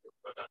 sorry, like,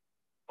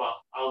 but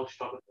I always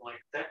struggle to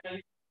like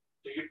technically.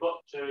 So you've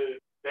got two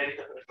very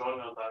different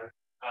genres that are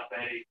a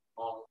very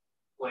long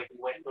like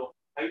window.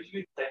 How do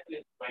you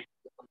technically write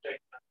the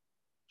subject?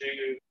 Do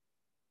you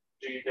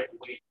give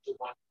weight to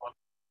one or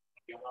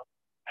the other?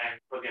 And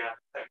for the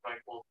tech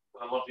rifle,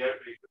 because I love the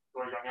outbreak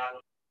for young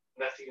adults,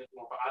 this is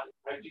more for adults.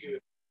 How do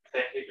you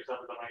technically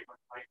yourself as a writer?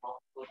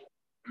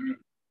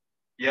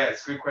 Yeah,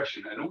 it's a good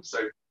question. And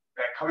also,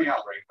 they're coming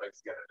out very close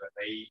together, but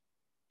they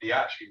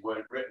actually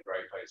weren't written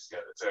very close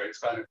together. So it's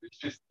kind of, it's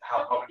just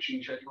how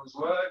publishing schedules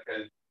work.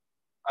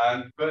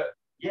 And but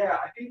yeah,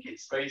 I think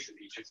it's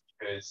basically just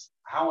because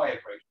how I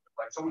approach it,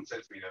 like someone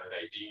said to me the other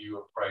day, do you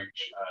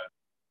approach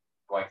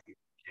writing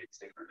kids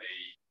differently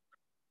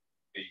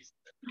these?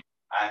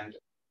 And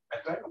I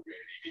don't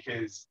really,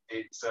 because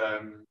it's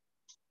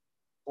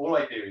all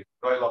I do is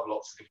I love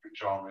lots of different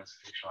genres of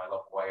fiction. I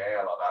love YA,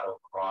 I love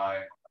adult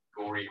crime,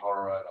 gory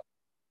horror, I love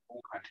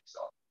all kinds of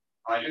stuff.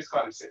 And I just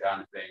kind of sit down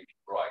and think,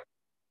 right,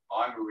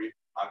 I'm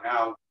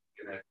now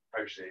going to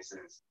approach this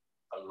as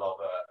a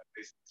lover of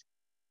this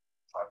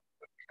type of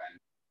book, and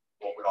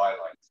what would I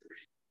like to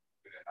read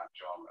within that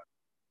genre?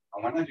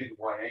 And when I do the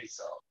YA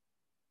stuff,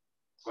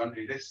 so when I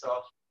do this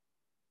stuff,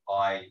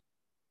 I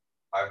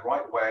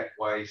write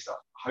YA stuff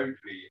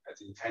hopefully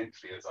as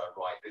intensely as I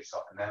write this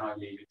stuff, and then I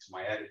leave it to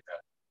my editor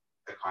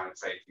to kind of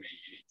say to me,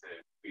 you need to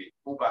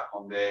pull back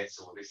on this,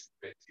 or this is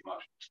a bit too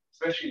much,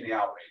 especially in the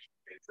outrage,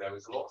 because there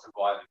was lots of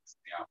violence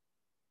in the outrage.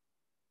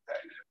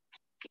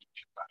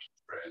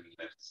 Britain,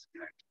 that's, you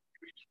know,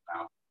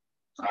 now.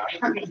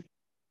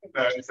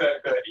 No, it's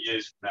 30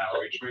 years from now,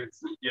 which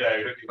was, you know,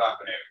 looking back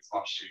on it, it's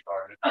much too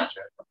far in the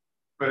future.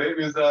 But it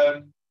was,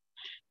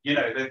 you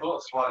know, there's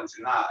lots of violence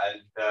in that,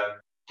 and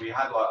we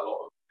had like a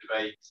lot of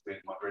debates with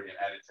my brilliant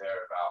editor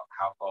about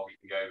how far we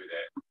can go with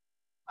it.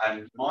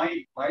 And my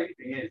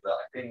thing is that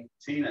I think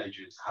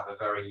teenagers have a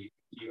very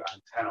acute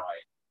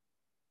antennae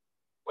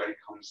when it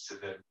comes to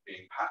them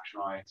being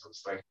patronised or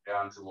spoken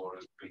down to, or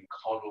being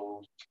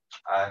coddled.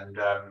 And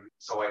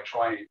so I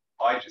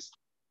just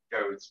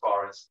go as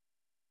far as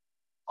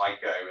I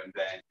go, and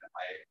then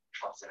I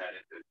trust an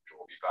editor to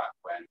draw me back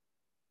when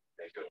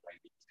they feel they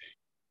need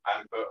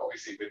to. But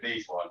obviously with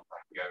these ones,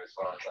 I can go as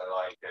far as I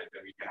like, and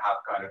we can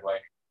have kind of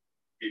like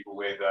people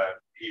with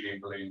helium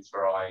balloons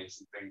for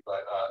eyes and things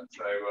like that.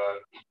 So,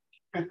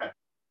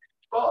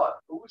 but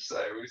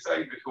also, we were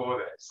saying before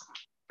this,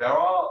 there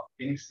are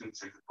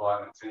instances of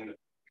violence in them,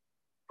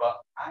 but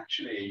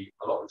actually,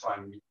 a lot of the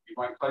time, you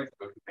might close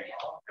the book and think,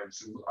 oh,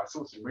 I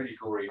saw some really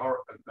gory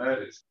horror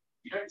murders.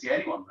 You don't see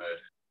anyone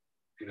murdered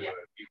in the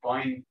book. You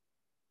find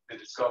the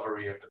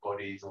discovery of the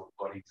bodies, or the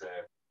bodies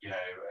are, you know,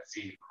 a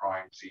scene of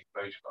crime, scene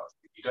photographs.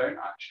 You don't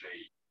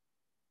actually.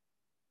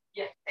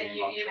 Yes, and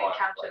you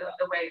encounter them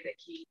the way that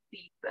he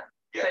sees them.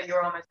 Yes. So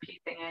you're almost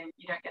piecing in,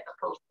 you don't get the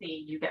full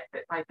scene, you get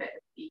bit by bit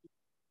as he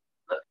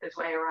looks his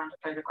way around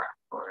a photograph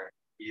or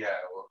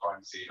or a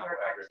crime scene or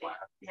whatever it might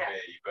have to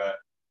be. But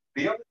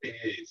the other thing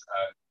is,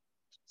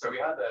 so we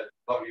had a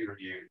lovely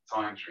review in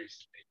Times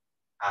recently,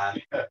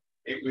 and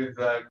it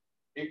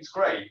was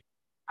great.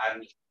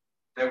 And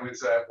there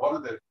was one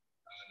of the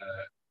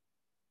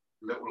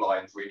little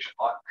lines which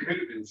I could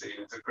have been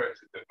seen as a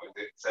criticism.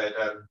 It said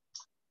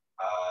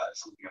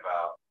something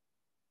about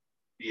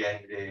the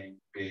ending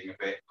being a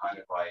bit kind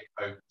of like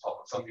over the top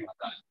or something like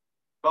that.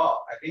 But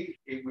I think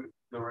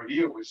the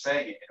reviewer was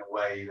saying it in a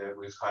way that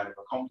was kind of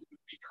a compliment,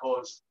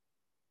 because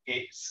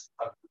it's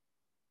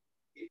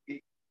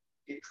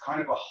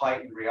kind of a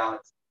heightened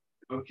reality.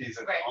 The book is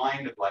a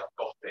kind of like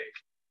gothic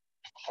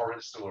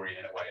horror story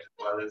in a way, as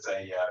well as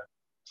a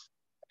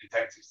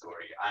detective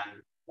story.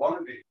 And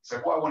so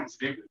what I wanted to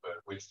do with the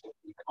book was to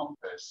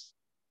encompass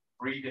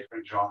 3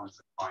 different genres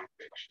of crime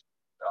fiction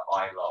that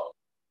I love.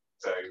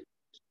 So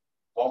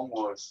one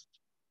was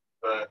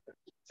the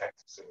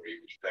detective story,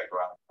 which is Edgar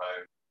Allan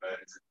Poe,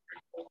 Murders in the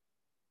Street,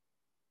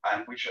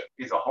 and which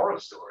is a horror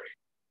story,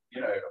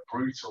 you know, a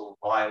brutal,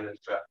 violent,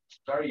 but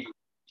very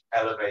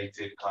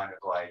elevated kind of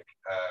like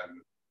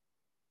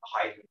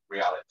heightened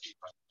reality.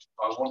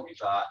 I wanted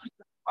that.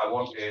 I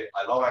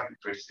love Agatha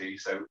Christie,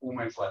 so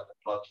almost like the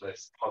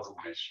bloodless puzzle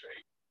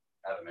mystery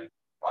element.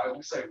 But I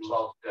also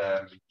loved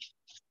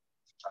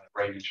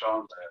Raymond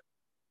Chandler,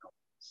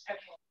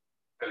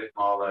 Philip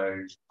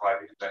Marlowe's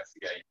private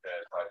investigator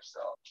type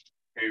stuff.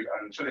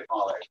 And Philip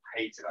Marlowe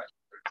hated Agatha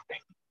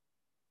Christie.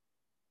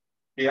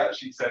 He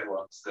actually said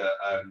once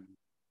that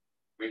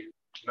with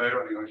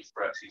Murder on the Orient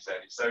Express, he said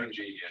it's so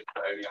ingenious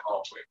that only a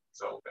half wit can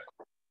solve it.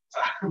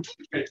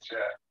 Which a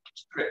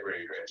bit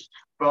rude, really.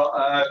 But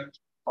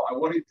I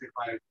wanted to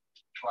kind of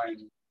try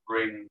and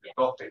bring the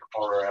gothic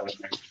horror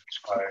element,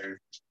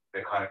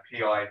 the kind of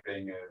PI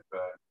thing of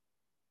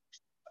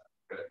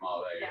Philip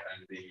Marlowe,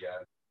 and the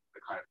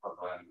kind of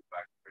puzzle element of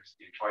Agatha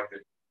Christie, and try to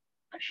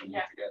make them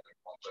all together in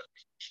one book.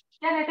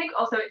 Yeah, and I think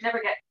also it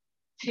never gets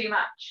too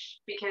much,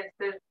 because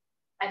there's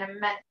an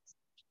immense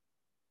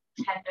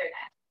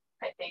tenderness,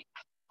 I think,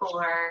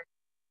 for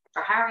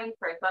Harry,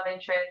 for his love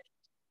interest,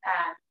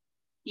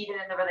 even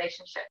in the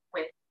relationship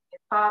with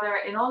his father,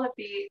 in all of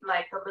the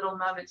like the little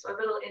moments or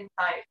little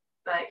insights,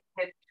 like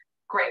his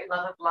great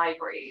love of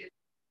libraries,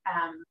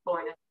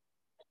 born of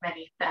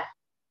many thefts,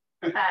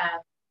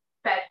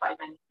 fed by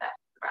many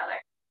thefts rather.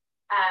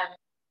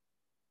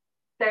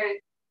 So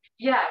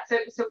yeah,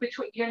 so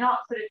between you're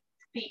not sort of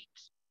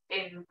steeped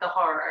in the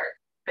horror,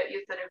 but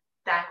you're sort of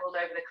dangled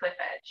over the cliff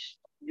edge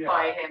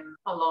by him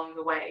along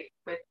the way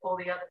with all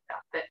the other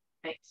stuff that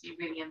makes you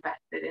really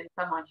invested in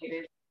someone who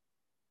is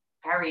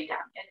very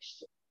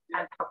damaged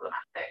and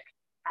problematic.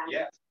 And,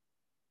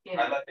 you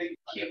know, and I think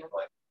kind of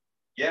like,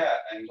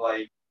 and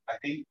like I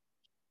think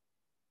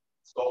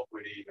Scott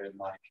would even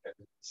like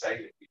say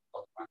that he's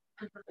problematic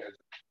because,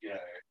 you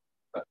know.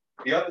 But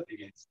the other thing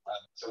is,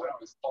 so when I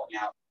was plotting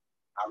out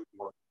how he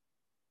was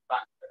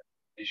back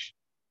issue,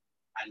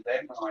 and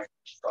then when I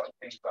started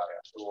thinking about it,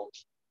 I thought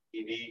we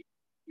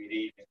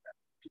need him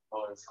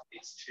because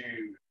it's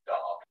too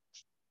dark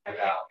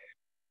without him.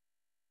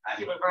 And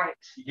you were right.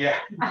 Yeah,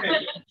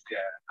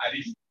 and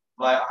he's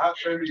like I have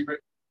so many.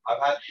 I've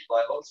had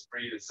like lots of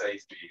readers say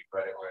to me,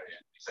 read it already,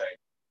 and say,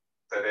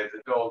 so there's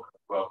a dog,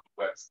 well,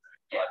 works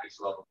like this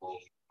lovable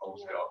old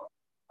dog,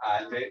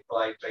 and it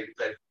like they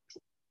said,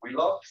 we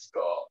love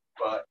Scott,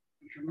 but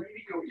you can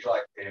really feel we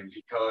like him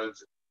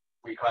because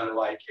we kind of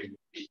like him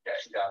keep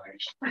getting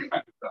damaged,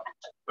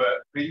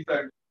 but please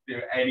don't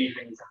do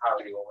anything to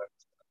Harry or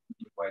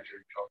Wedge.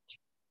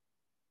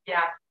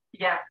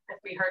 Yeah, as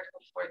we heard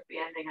towards the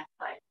ending, it's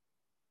like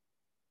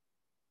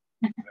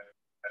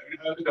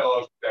don't hurt the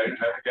dog, don't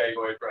hurt the gay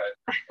boyfriend.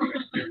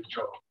 You're in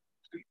trouble.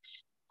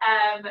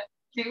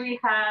 Do we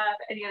have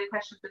any other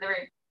questions in the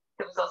room?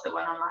 There was also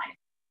one online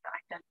that I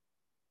can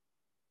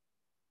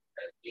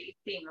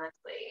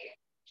seamlessly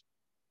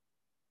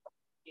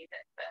use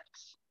it, but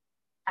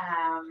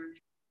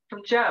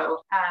from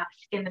Joe,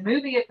 in the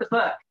movie of the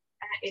book,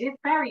 it is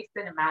very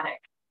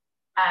cinematic.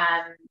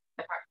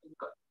 Apart from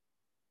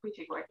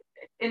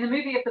in the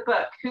movie of the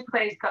book, who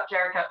plays Scott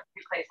Jericho and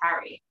who plays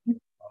Harry?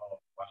 Oh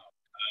wow.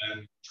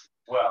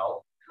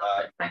 Well,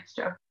 thanks,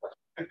 Joe.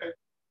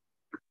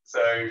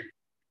 So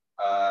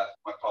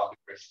my partner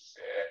Chris is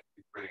here,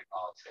 he's a brilliant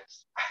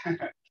artist,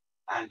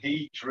 and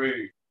he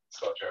drew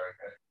Scott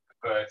Jericho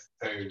first.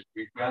 So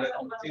we had a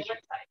competition.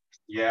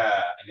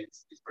 Yeah, and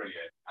it's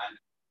brilliant, and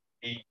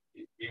he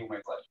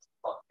almost like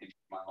plucked into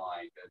my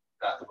mind, and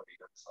that's what he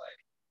looks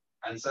like.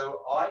 And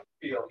so I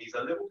feel he's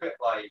a little bit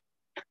like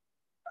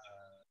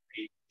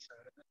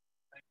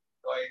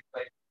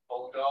like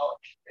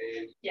Poldark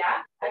in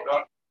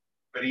Poldark,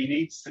 but he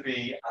needs to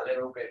be a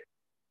little bit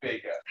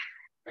bigger.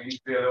 He needs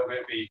to be a little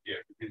bit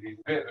beefier because he's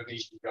a bit of a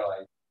beefy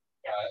guy.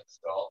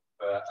 Scott,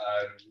 but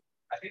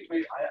I think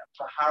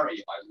for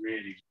Harry, I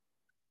really do.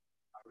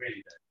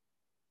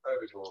 So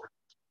adorable,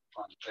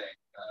 fun thing.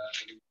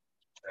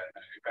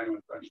 If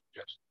anyone's got any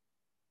suggestions,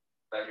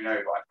 let me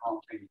know. But I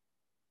can't think of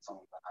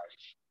someone for Harry.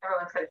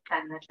 Everyone's going to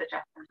send the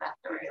suggestions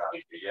afterwards.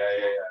 Exactly.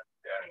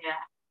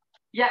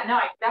 Yeah. No,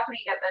 I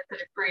definitely get that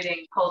sort of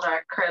brooding,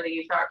 Poldark,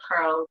 curly, dark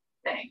curl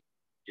thing.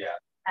 Yeah.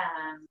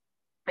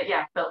 But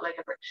yeah, built like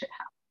a brick shit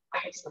house.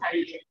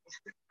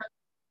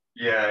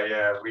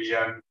 Yeah.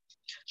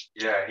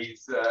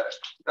 He's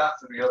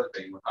that's the other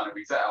thing.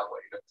 We set out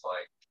what he looks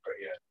like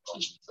pretty early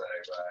on, so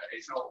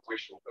it's not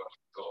wishful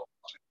thinking at all,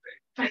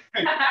 honestly.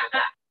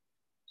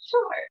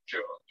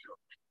 Sure.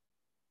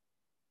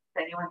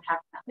 Does anyone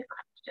have another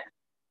question?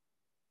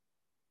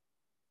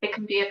 It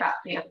can be about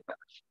the other book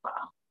as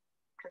well,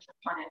 because this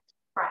one is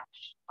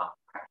fresh, off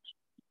fresh.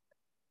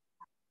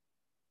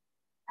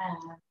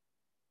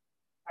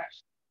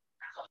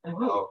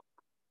 Oh.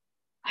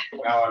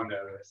 Now I'm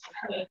nervous.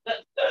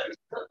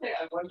 Something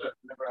I wonder,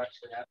 I've never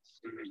actually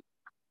asked.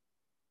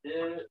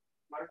 The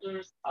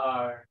murders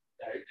are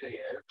very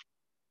creative.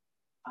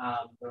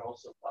 They're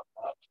also fucked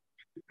up.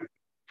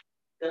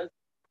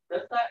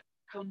 Does that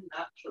come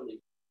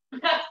naturally?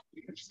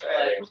 You can say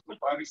it.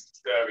 I'm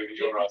disturbing that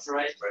you're asking.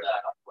 Right,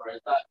 or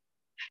is that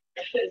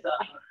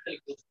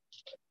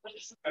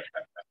I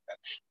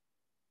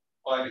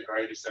find it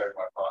very disturbing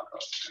my partner.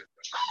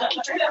 I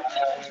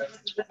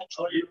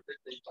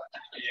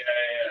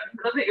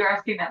love that you're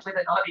asking that with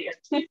an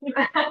audience.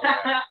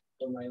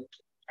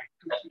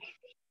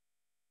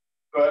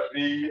 But I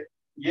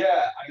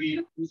mean,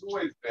 it was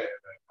always a bit of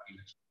a kind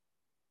of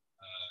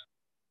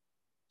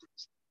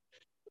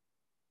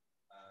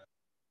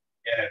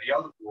the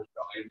other book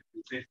that I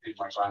insisted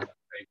my granddad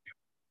taking me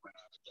when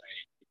I was a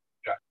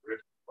Jack the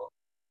Ripper book.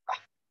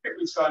 It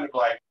was kind of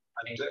like, I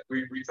mean,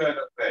 we turned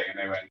up thing and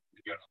they went,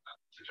 you're not that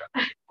to Jack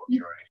the Ripper book,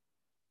 you're right.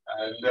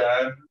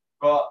 And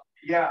but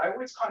yeah, I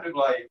always kind of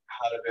like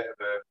had a bit of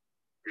a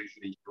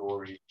really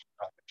gory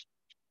kind of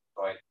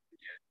like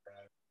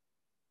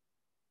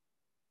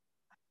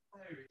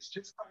it's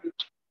just kind of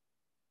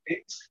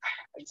it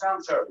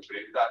sounds terrible, but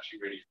it was actually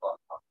really fun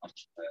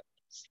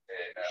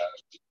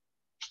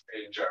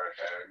in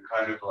Jericho, and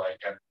kind of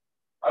like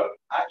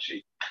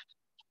actually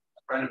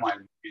a friend of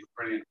mine who's a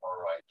brilliant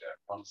horror writer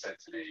once said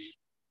to me,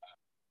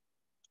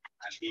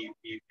 and he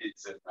did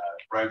some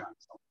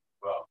romance as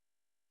well.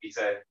 He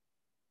said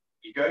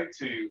you go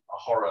to a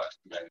horror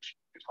convention,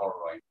 it's horror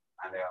right,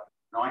 and they are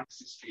the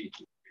nicest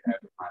people you could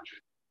ever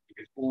imagine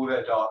because all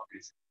their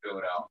darkness is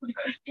filled out.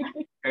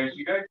 If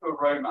you go to a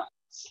romance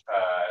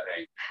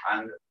thing,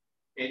 and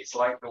it's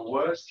like the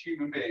worst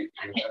human being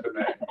you've ever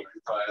met in your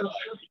entire life.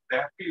 They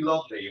have to be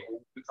lovely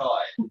all the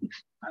time,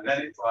 and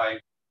then it's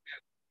like,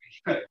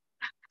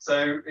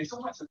 so it's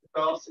almost a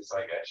catharsis,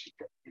 I guess.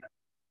 You know,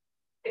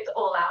 it's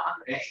all out on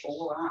the it's page.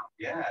 all out,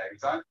 yeah,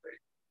 exactly.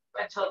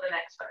 Until the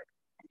next book.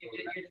 You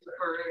just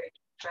brewing.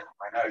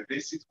 I know,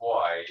 this is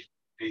why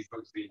these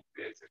books need to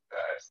be edited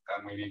first,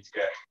 and we need to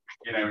get,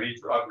 you know,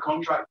 I'm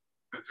contracted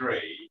for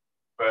 3,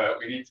 but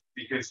we need to,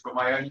 because for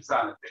my own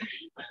sanity,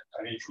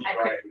 I need to keep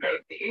writing them.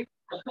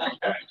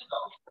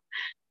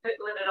 Let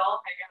it all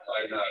hang out.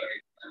 I know.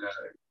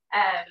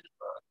 I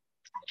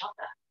love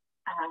that.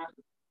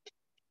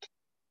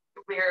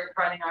 We're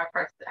running our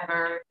first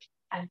ever,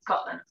 and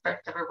Scotland's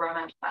first ever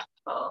romance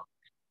festival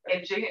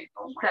in June.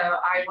 So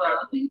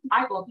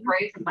I will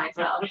brace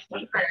myself for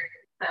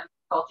some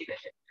salty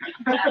bitches.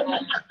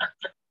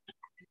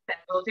 Then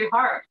we'll do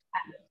horror.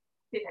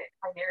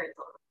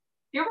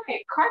 You're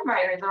right. Crime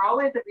writers are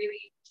always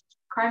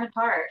crime and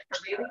horror, a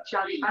really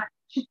jolly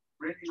bunch.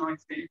 Really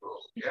nice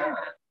people. Yeah.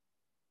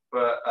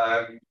 But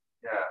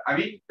yeah, I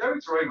mean, there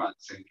was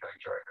romance in Killing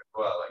Jericho as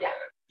well. I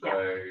guess. So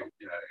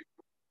you know.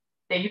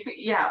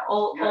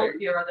 All of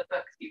your other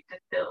books you've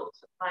distilled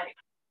like.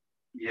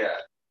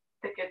 Yeah.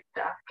 The good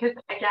stuff, because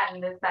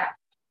again, there's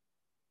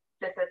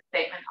a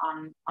statement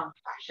on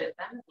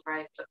fascism,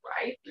 right?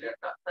 Right. You've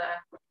got the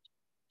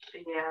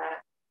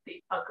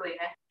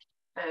ugliness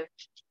of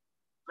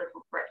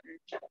Little Britain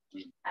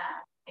in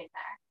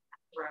there,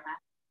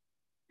 romance.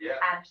 Yeah.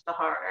 And the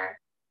horror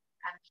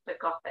and the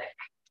gothic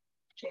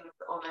things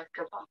that almost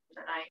go bump in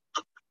the night.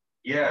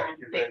 Yeah.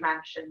 Big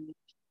mansions,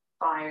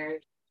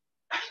 fires.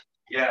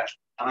 Yeah,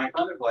 and I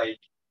kind of like,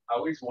 I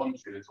always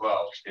wanted as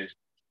well, because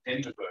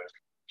in the book,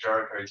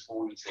 Jericho is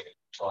haunted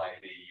by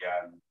the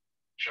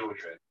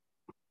children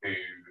who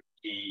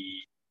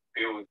he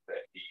feels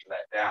that he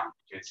let down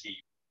because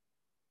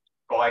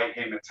by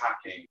him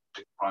attacking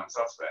the prime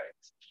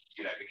suspect,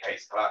 you know, the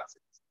case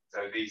collapses.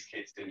 So these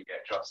kids didn't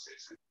get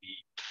justice, and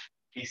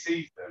he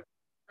sees them,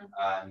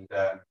 and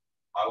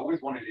I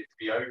always wanted it to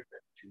be open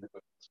in the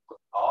book.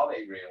 Are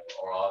they real,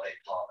 or are they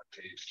part of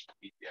his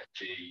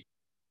PTSD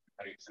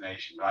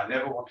hallucination? I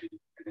never wanted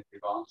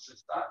definitive answers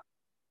to that,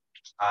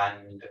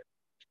 and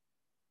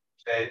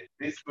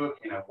this book,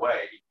 in a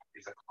way,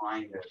 is a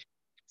kind of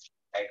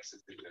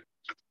exorcism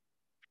of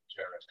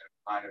Jericho,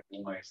 kind of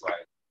almost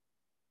like,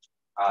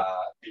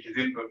 because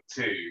in book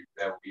 2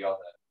 there will be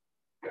other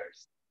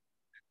ghosts.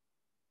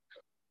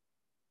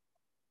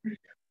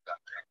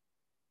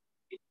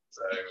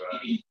 So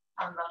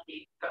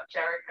Unlucky, got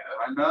Jericho.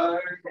 I know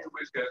it's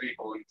always going to be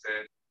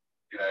haunted.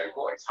 You know,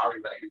 what is Harry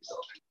letting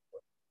himself in?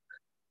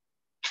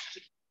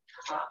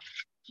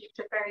 He's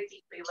very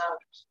deeply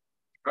loved.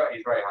 But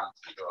he's very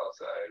handsome as well,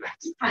 so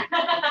let's.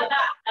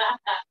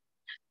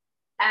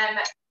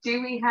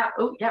 Do we have?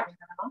 Oh yeah, we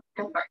have one.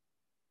 Go for it.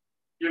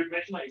 You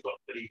mentioned that you've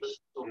got 3 books.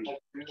 So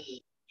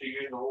do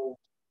you know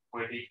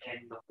where the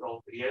end of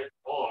all 3 is,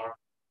 or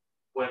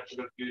when to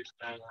review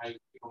and how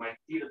people might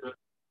see the book?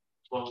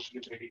 Well,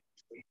 you maybe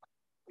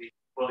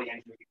for the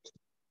end of the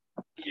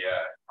book.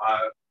 Yeah.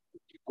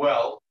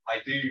 Well, I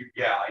do.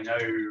 Yeah, I know.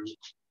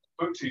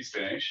 Book 2's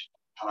finished,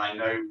 and I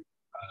know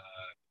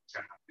it's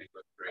going to happen in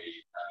book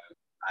 3.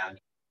 And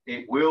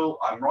it will,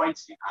 I'm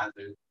writing as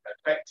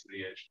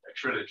effectively a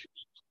trilogy,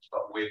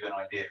 but with an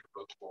idea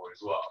for book 4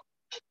 as well.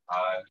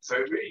 So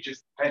it really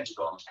just depends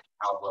on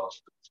how well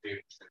the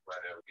students and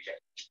whether we get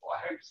what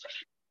I hope so.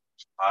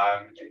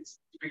 It's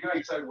been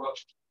going so well,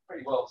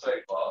 pretty well so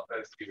far,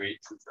 first few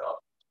weeks and stuff.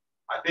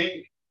 I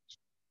think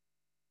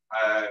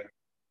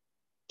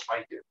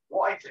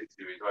what I tend to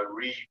do is I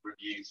read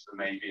reviews for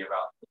maybe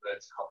about the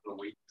first couple of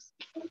weeks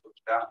and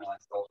I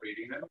start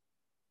reading them.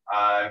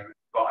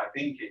 But I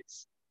think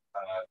it's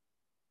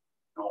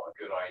not a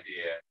good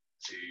idea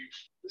to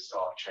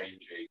start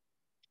changing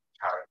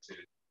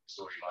characters,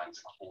 storylines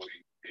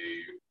according to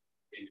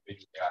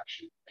individual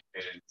reactions,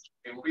 because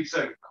it will be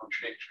so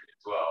contradictory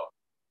as well.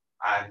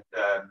 And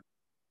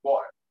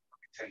what I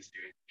tend to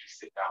do is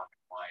just sit down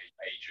with my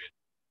agent,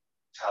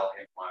 tell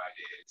him my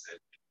ideas,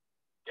 and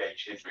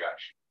gauge his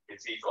reaction,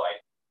 because he's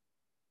like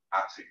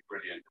absolutely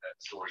brilliant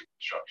at story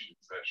construction,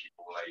 virtually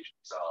all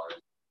agents are.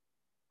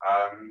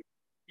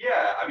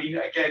 Yeah, I mean,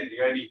 again,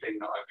 the only thing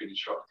that I've been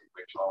instructed,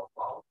 which I'll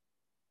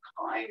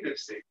kind of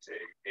stick to,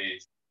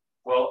 is,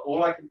 well,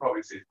 all I can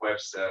promise is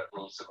Webster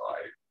will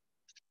survive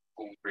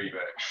all 3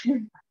 books.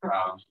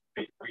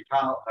 We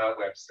cannot hurt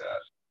Webster.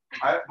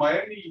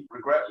 My only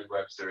regret with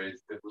Webster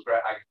is the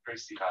regret Agatha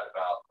Christie had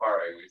about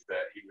Poirot was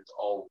that he was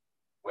old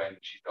when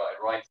she started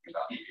writing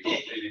about him. He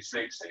was in his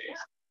 60s.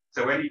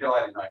 So when he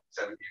died in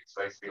 1970, he was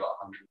supposed to be like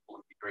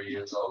 143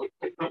 years old.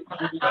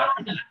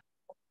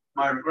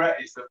 My regret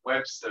is that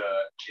Webster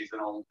is an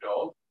old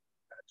dog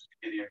at the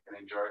beginning of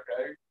Killing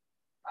Jericho,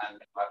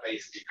 and I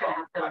basically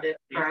can't.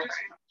 He's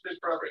just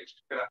forever. He's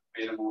just going to have to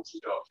be an immortal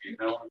dog. You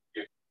know,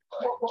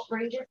 What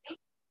breed is he?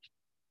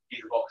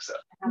 He's a boxer.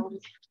 How old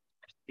is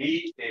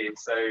He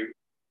is so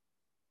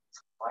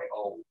quite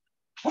old.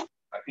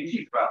 I think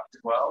he's about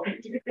 12.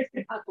 he?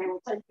 Okay,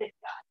 well, so this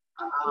guy.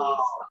 Oh,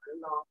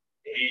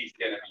 he's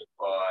gonna be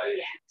quite.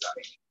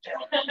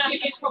 You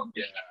could probably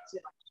get to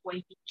like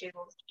 22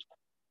 or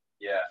something.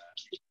 Yeah.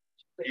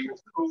 He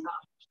was called.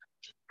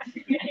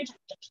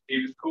 He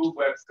was called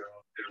Webster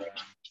after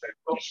so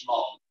Scott's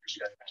mom, who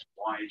don't know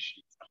why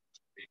she's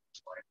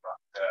like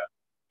that.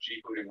 She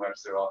called him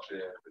Webster after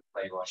the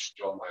playwright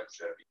John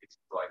Webster because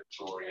he's like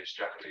notorious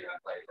Jacobean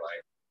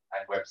playwright,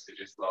 and Webster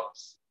just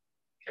loves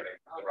killing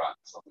the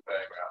rats on the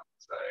fairground.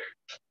 So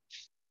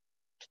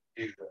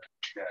he's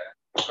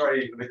a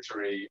very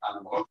literary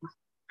animal.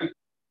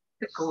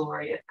 The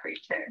glorious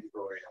creature.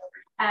 Glorious.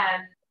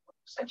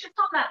 So just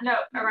on that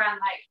note, around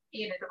like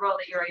the role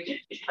that your agent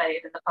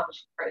played in the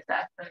publishing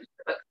process and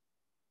the book,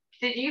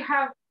 did you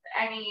have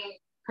any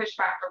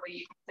pushback, or were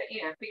you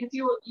because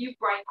you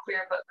write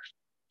queer books,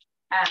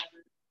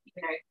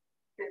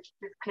 there's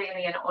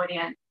clearly an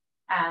audience,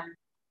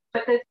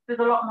 but there's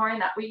a lot more in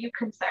that. Were you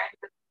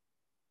concerned that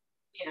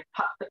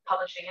the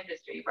publishing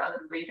industry rather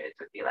than readers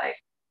would be like,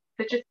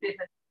 there just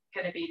isn't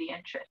going to be the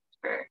interest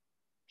for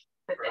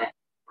this?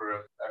 For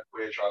a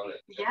queer traveler?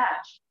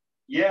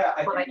 Yeah,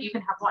 well, like you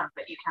can have one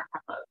but you can't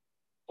have both.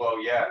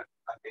 Well, yeah,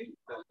 I think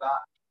that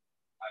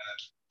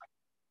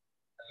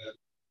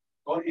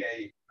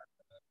Bonnier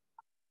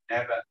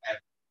never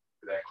ever,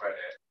 to their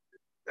credit,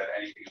 said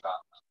anything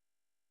about that,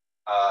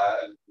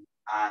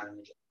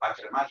 and I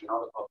can imagine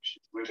other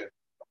publishers would have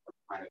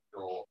kind of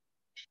thought,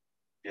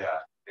 yeah,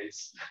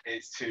 it's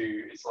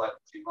like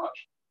too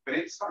much, but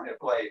it's kind of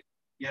like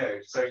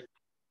so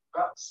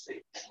that's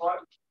it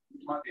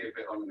might be a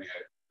bit on the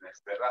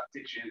this, but about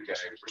 6 years ago,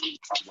 bringing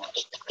someone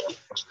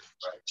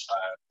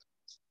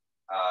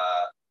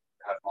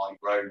had my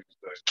Rose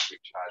book,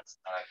 which has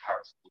a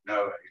character called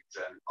Noah, who's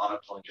an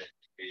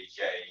unapologetically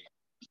gay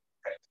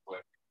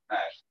textbook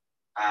net.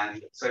 And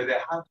so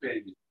there have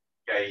been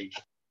gay,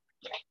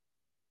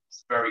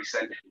 very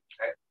sensitive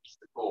texts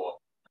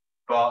before.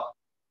 But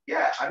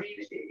yeah, I mean,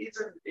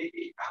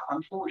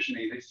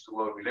 unfortunately, this is the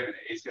world we live in.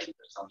 It is going to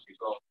put some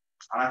people off.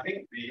 And I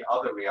think the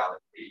other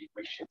reality,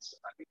 which is,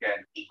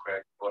 again,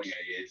 incorrect, Bonnier,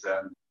 is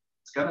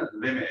it's going to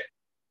limit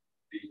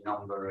the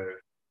number of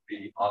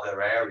the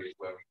other areas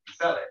where we can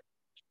sell it.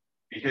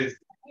 Because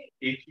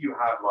if you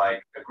have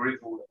like a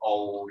grizzled,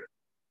 old,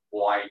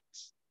 white,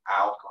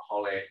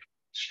 alcoholic,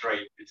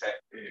 straight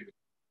detective,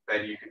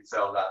 then you can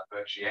sell that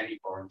virtually any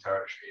foreign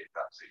territory. It's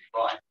absolutely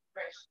fine.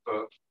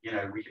 But,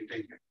 we can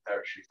think of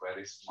territories where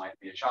this might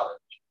be a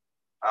challenge.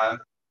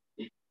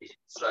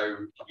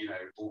 So,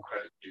 all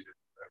credit to them.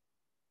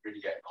 Really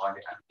get behind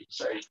it, and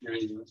so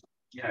doing,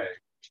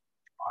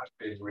 I've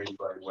been really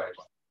blown away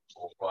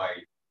by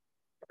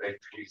they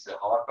produce a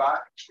hardback,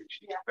 which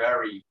is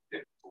very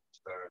difficult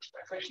for,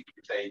 especially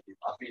for David.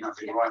 I've been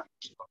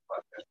writing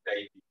about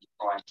David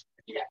Prime,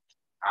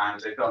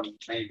 and they've done an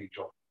amazing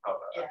job to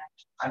cover. Yeah.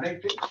 And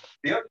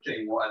the other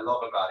thing, what I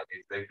love about it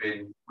is they've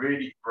been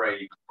really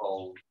brave and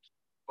bold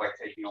by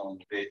taking on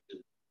this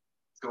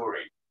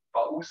story,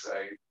 but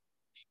also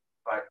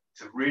like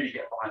to really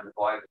get behind the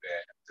vibe of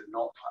it, and to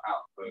not put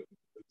out the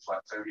looks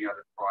like so many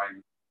other crime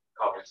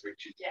covers,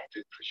 which is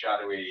just a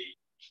shadowy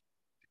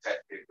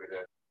detective with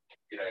a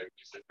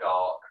just a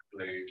dark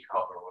blue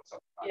cover or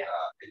something like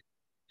that.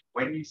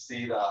 When you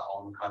see that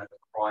on kind of a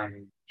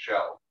crime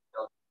shelf, it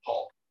does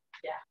pop.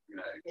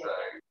 So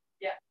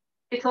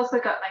it's also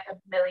got like a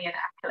million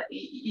accolades.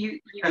 You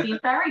seem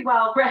very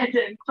well read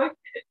and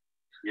quoted.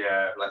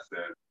 Yeah, bless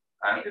them.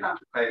 I didn't have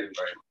to pay them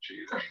very much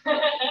either.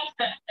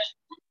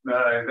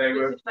 No, they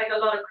were just like a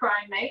lot of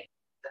crime mates,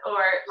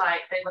 or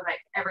like they were like,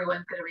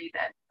 everyone's going to read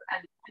this,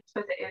 and I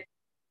suppose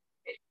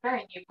it's a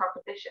very new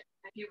proposition.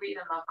 If you read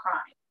and love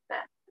crime,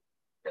 then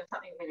there's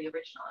something really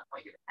original in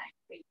what you were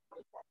saying.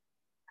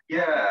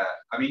 Yeah,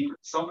 I mean,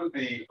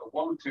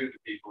 one or two of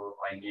the people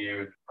I knew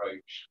and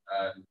approached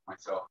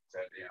myself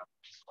said,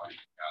 just finding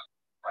out.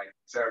 Like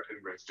Sarah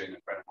Kimber has been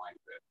a friend of mine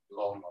for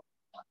a long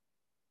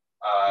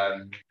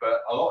time.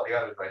 But a lot of the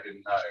others I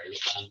didn't know.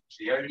 And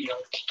the only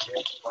one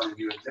I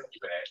knew a little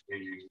bit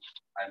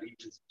and he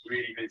was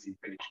really busy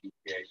finishing his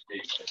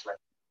PhD, so left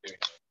doing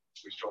it,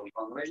 was John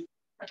Conley.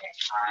 Okay.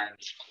 And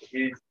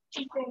his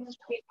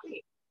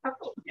PhD.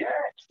 Yeah.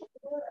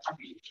 I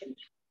mean,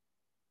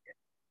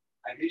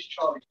 and his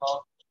Charlie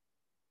Parker,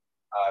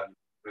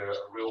 they're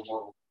a real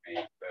model for me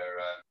for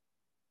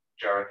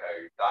Jericho,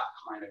 that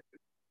kind of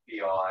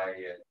PI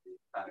and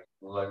kind of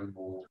lone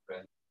wolf.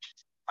 And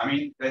I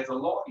mean, there's a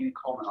lot in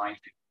common, I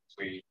think,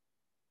 between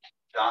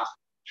that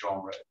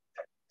genre of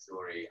detective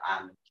story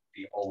and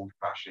the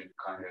old-fashioned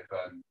kind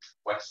of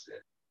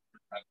Western,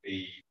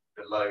 the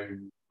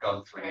lone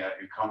gunslinger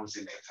who comes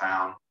into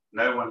town,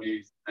 no one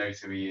knows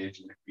who he is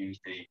in the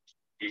community,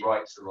 he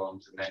rights the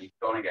wrongs, and then he's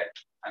gone again.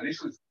 And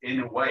this was, in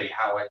a way,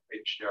 how I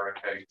pitched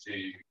Jericho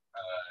to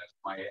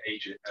my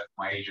agent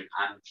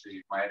and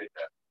to my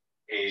editor,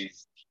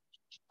 is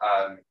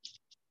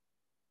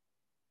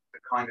the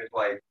kind of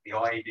like the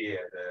idea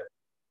that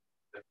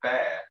the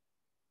fair,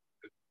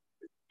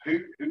 who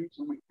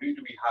do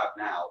we have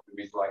now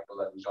who is like the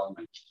London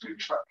government, who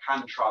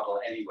can travel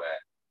anywhere,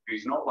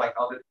 who's not like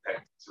other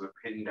detectives who are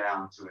pinned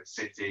down to a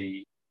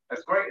city?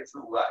 As great as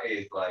all that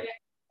is, like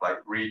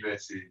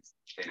Rebus is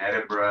in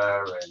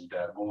Edinburgh and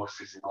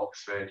Morse is in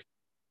Oxford,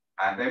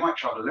 and they might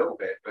travel a little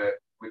bit, but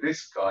with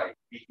this guy,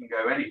 he can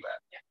go anywhere.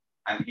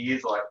 And he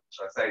is like,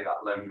 I say,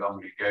 that lone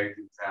gunman who goes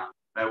in town,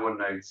 no one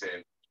knows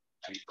him,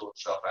 and he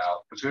sorts stuff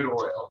out, for good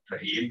or ill, but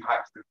he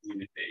impacts the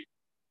community,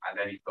 and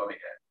then he's gone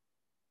again.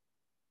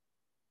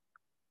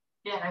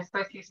 Yeah, and I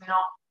suppose he's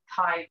not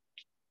tied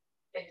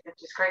into the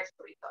disgraced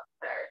police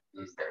officer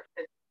who served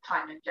his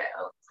time in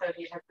jail, so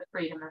he has the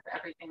freedom of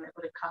everything that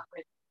would have come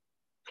with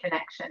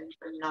connections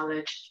and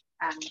knowledge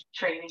and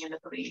training in the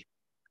police,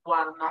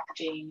 while not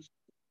being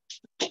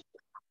tied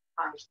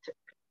to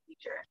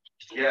procedure.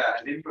 Yeah,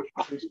 and in book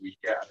 2 we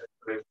get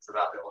to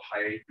that little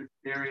hiatus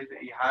period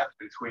that he had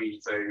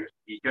between, so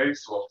he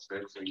goes to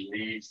Oxford, so he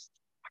leaves,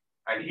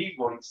 and he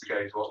wants to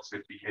go to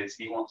Oxford because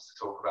he wants to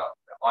talk about,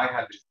 I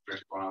had this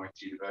experience when I went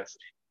to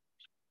university.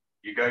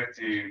 You go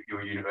to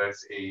your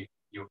university,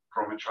 you're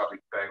from a travelling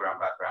fairground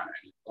background,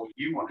 and what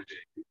you want to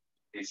do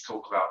is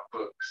talk about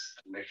books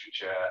and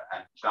literature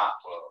and that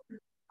world.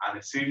 And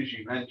as soon as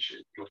you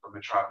mention you're from a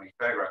travelling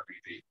fairground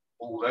community,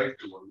 all those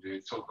people want to do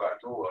is talk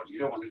about your world. You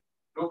don't want to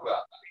talk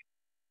about that.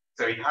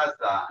 So he has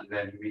that, and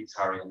then he meets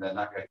Harry, and then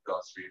that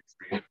goes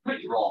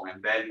really wrong.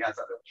 And then he has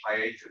that little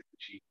hiatus,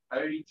 which he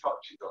only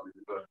touches on in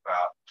the book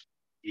about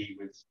he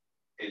was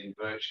in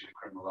virtually the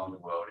criminal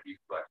underworld, and he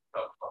was like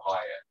up for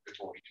hire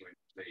before he joined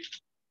the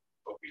police.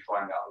 But we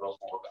find out a lot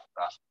more about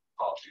that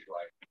part of his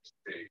life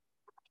too.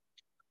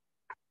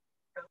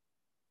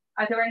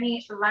 Are there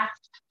any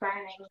last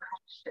burning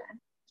questions?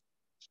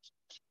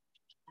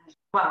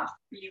 Well,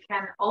 you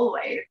can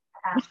always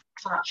come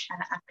up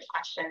and ask a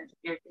question if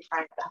you're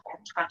decided up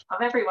in front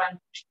of everyone.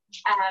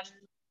 I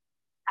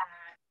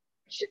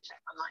should check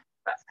online,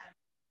 but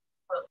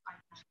we'll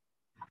have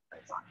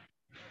those on.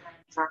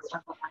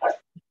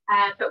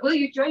 But will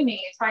you join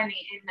me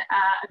finally in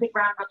a big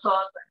round of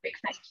applause and a big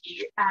thank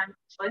you,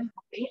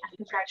 Hussey, and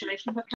congratulations on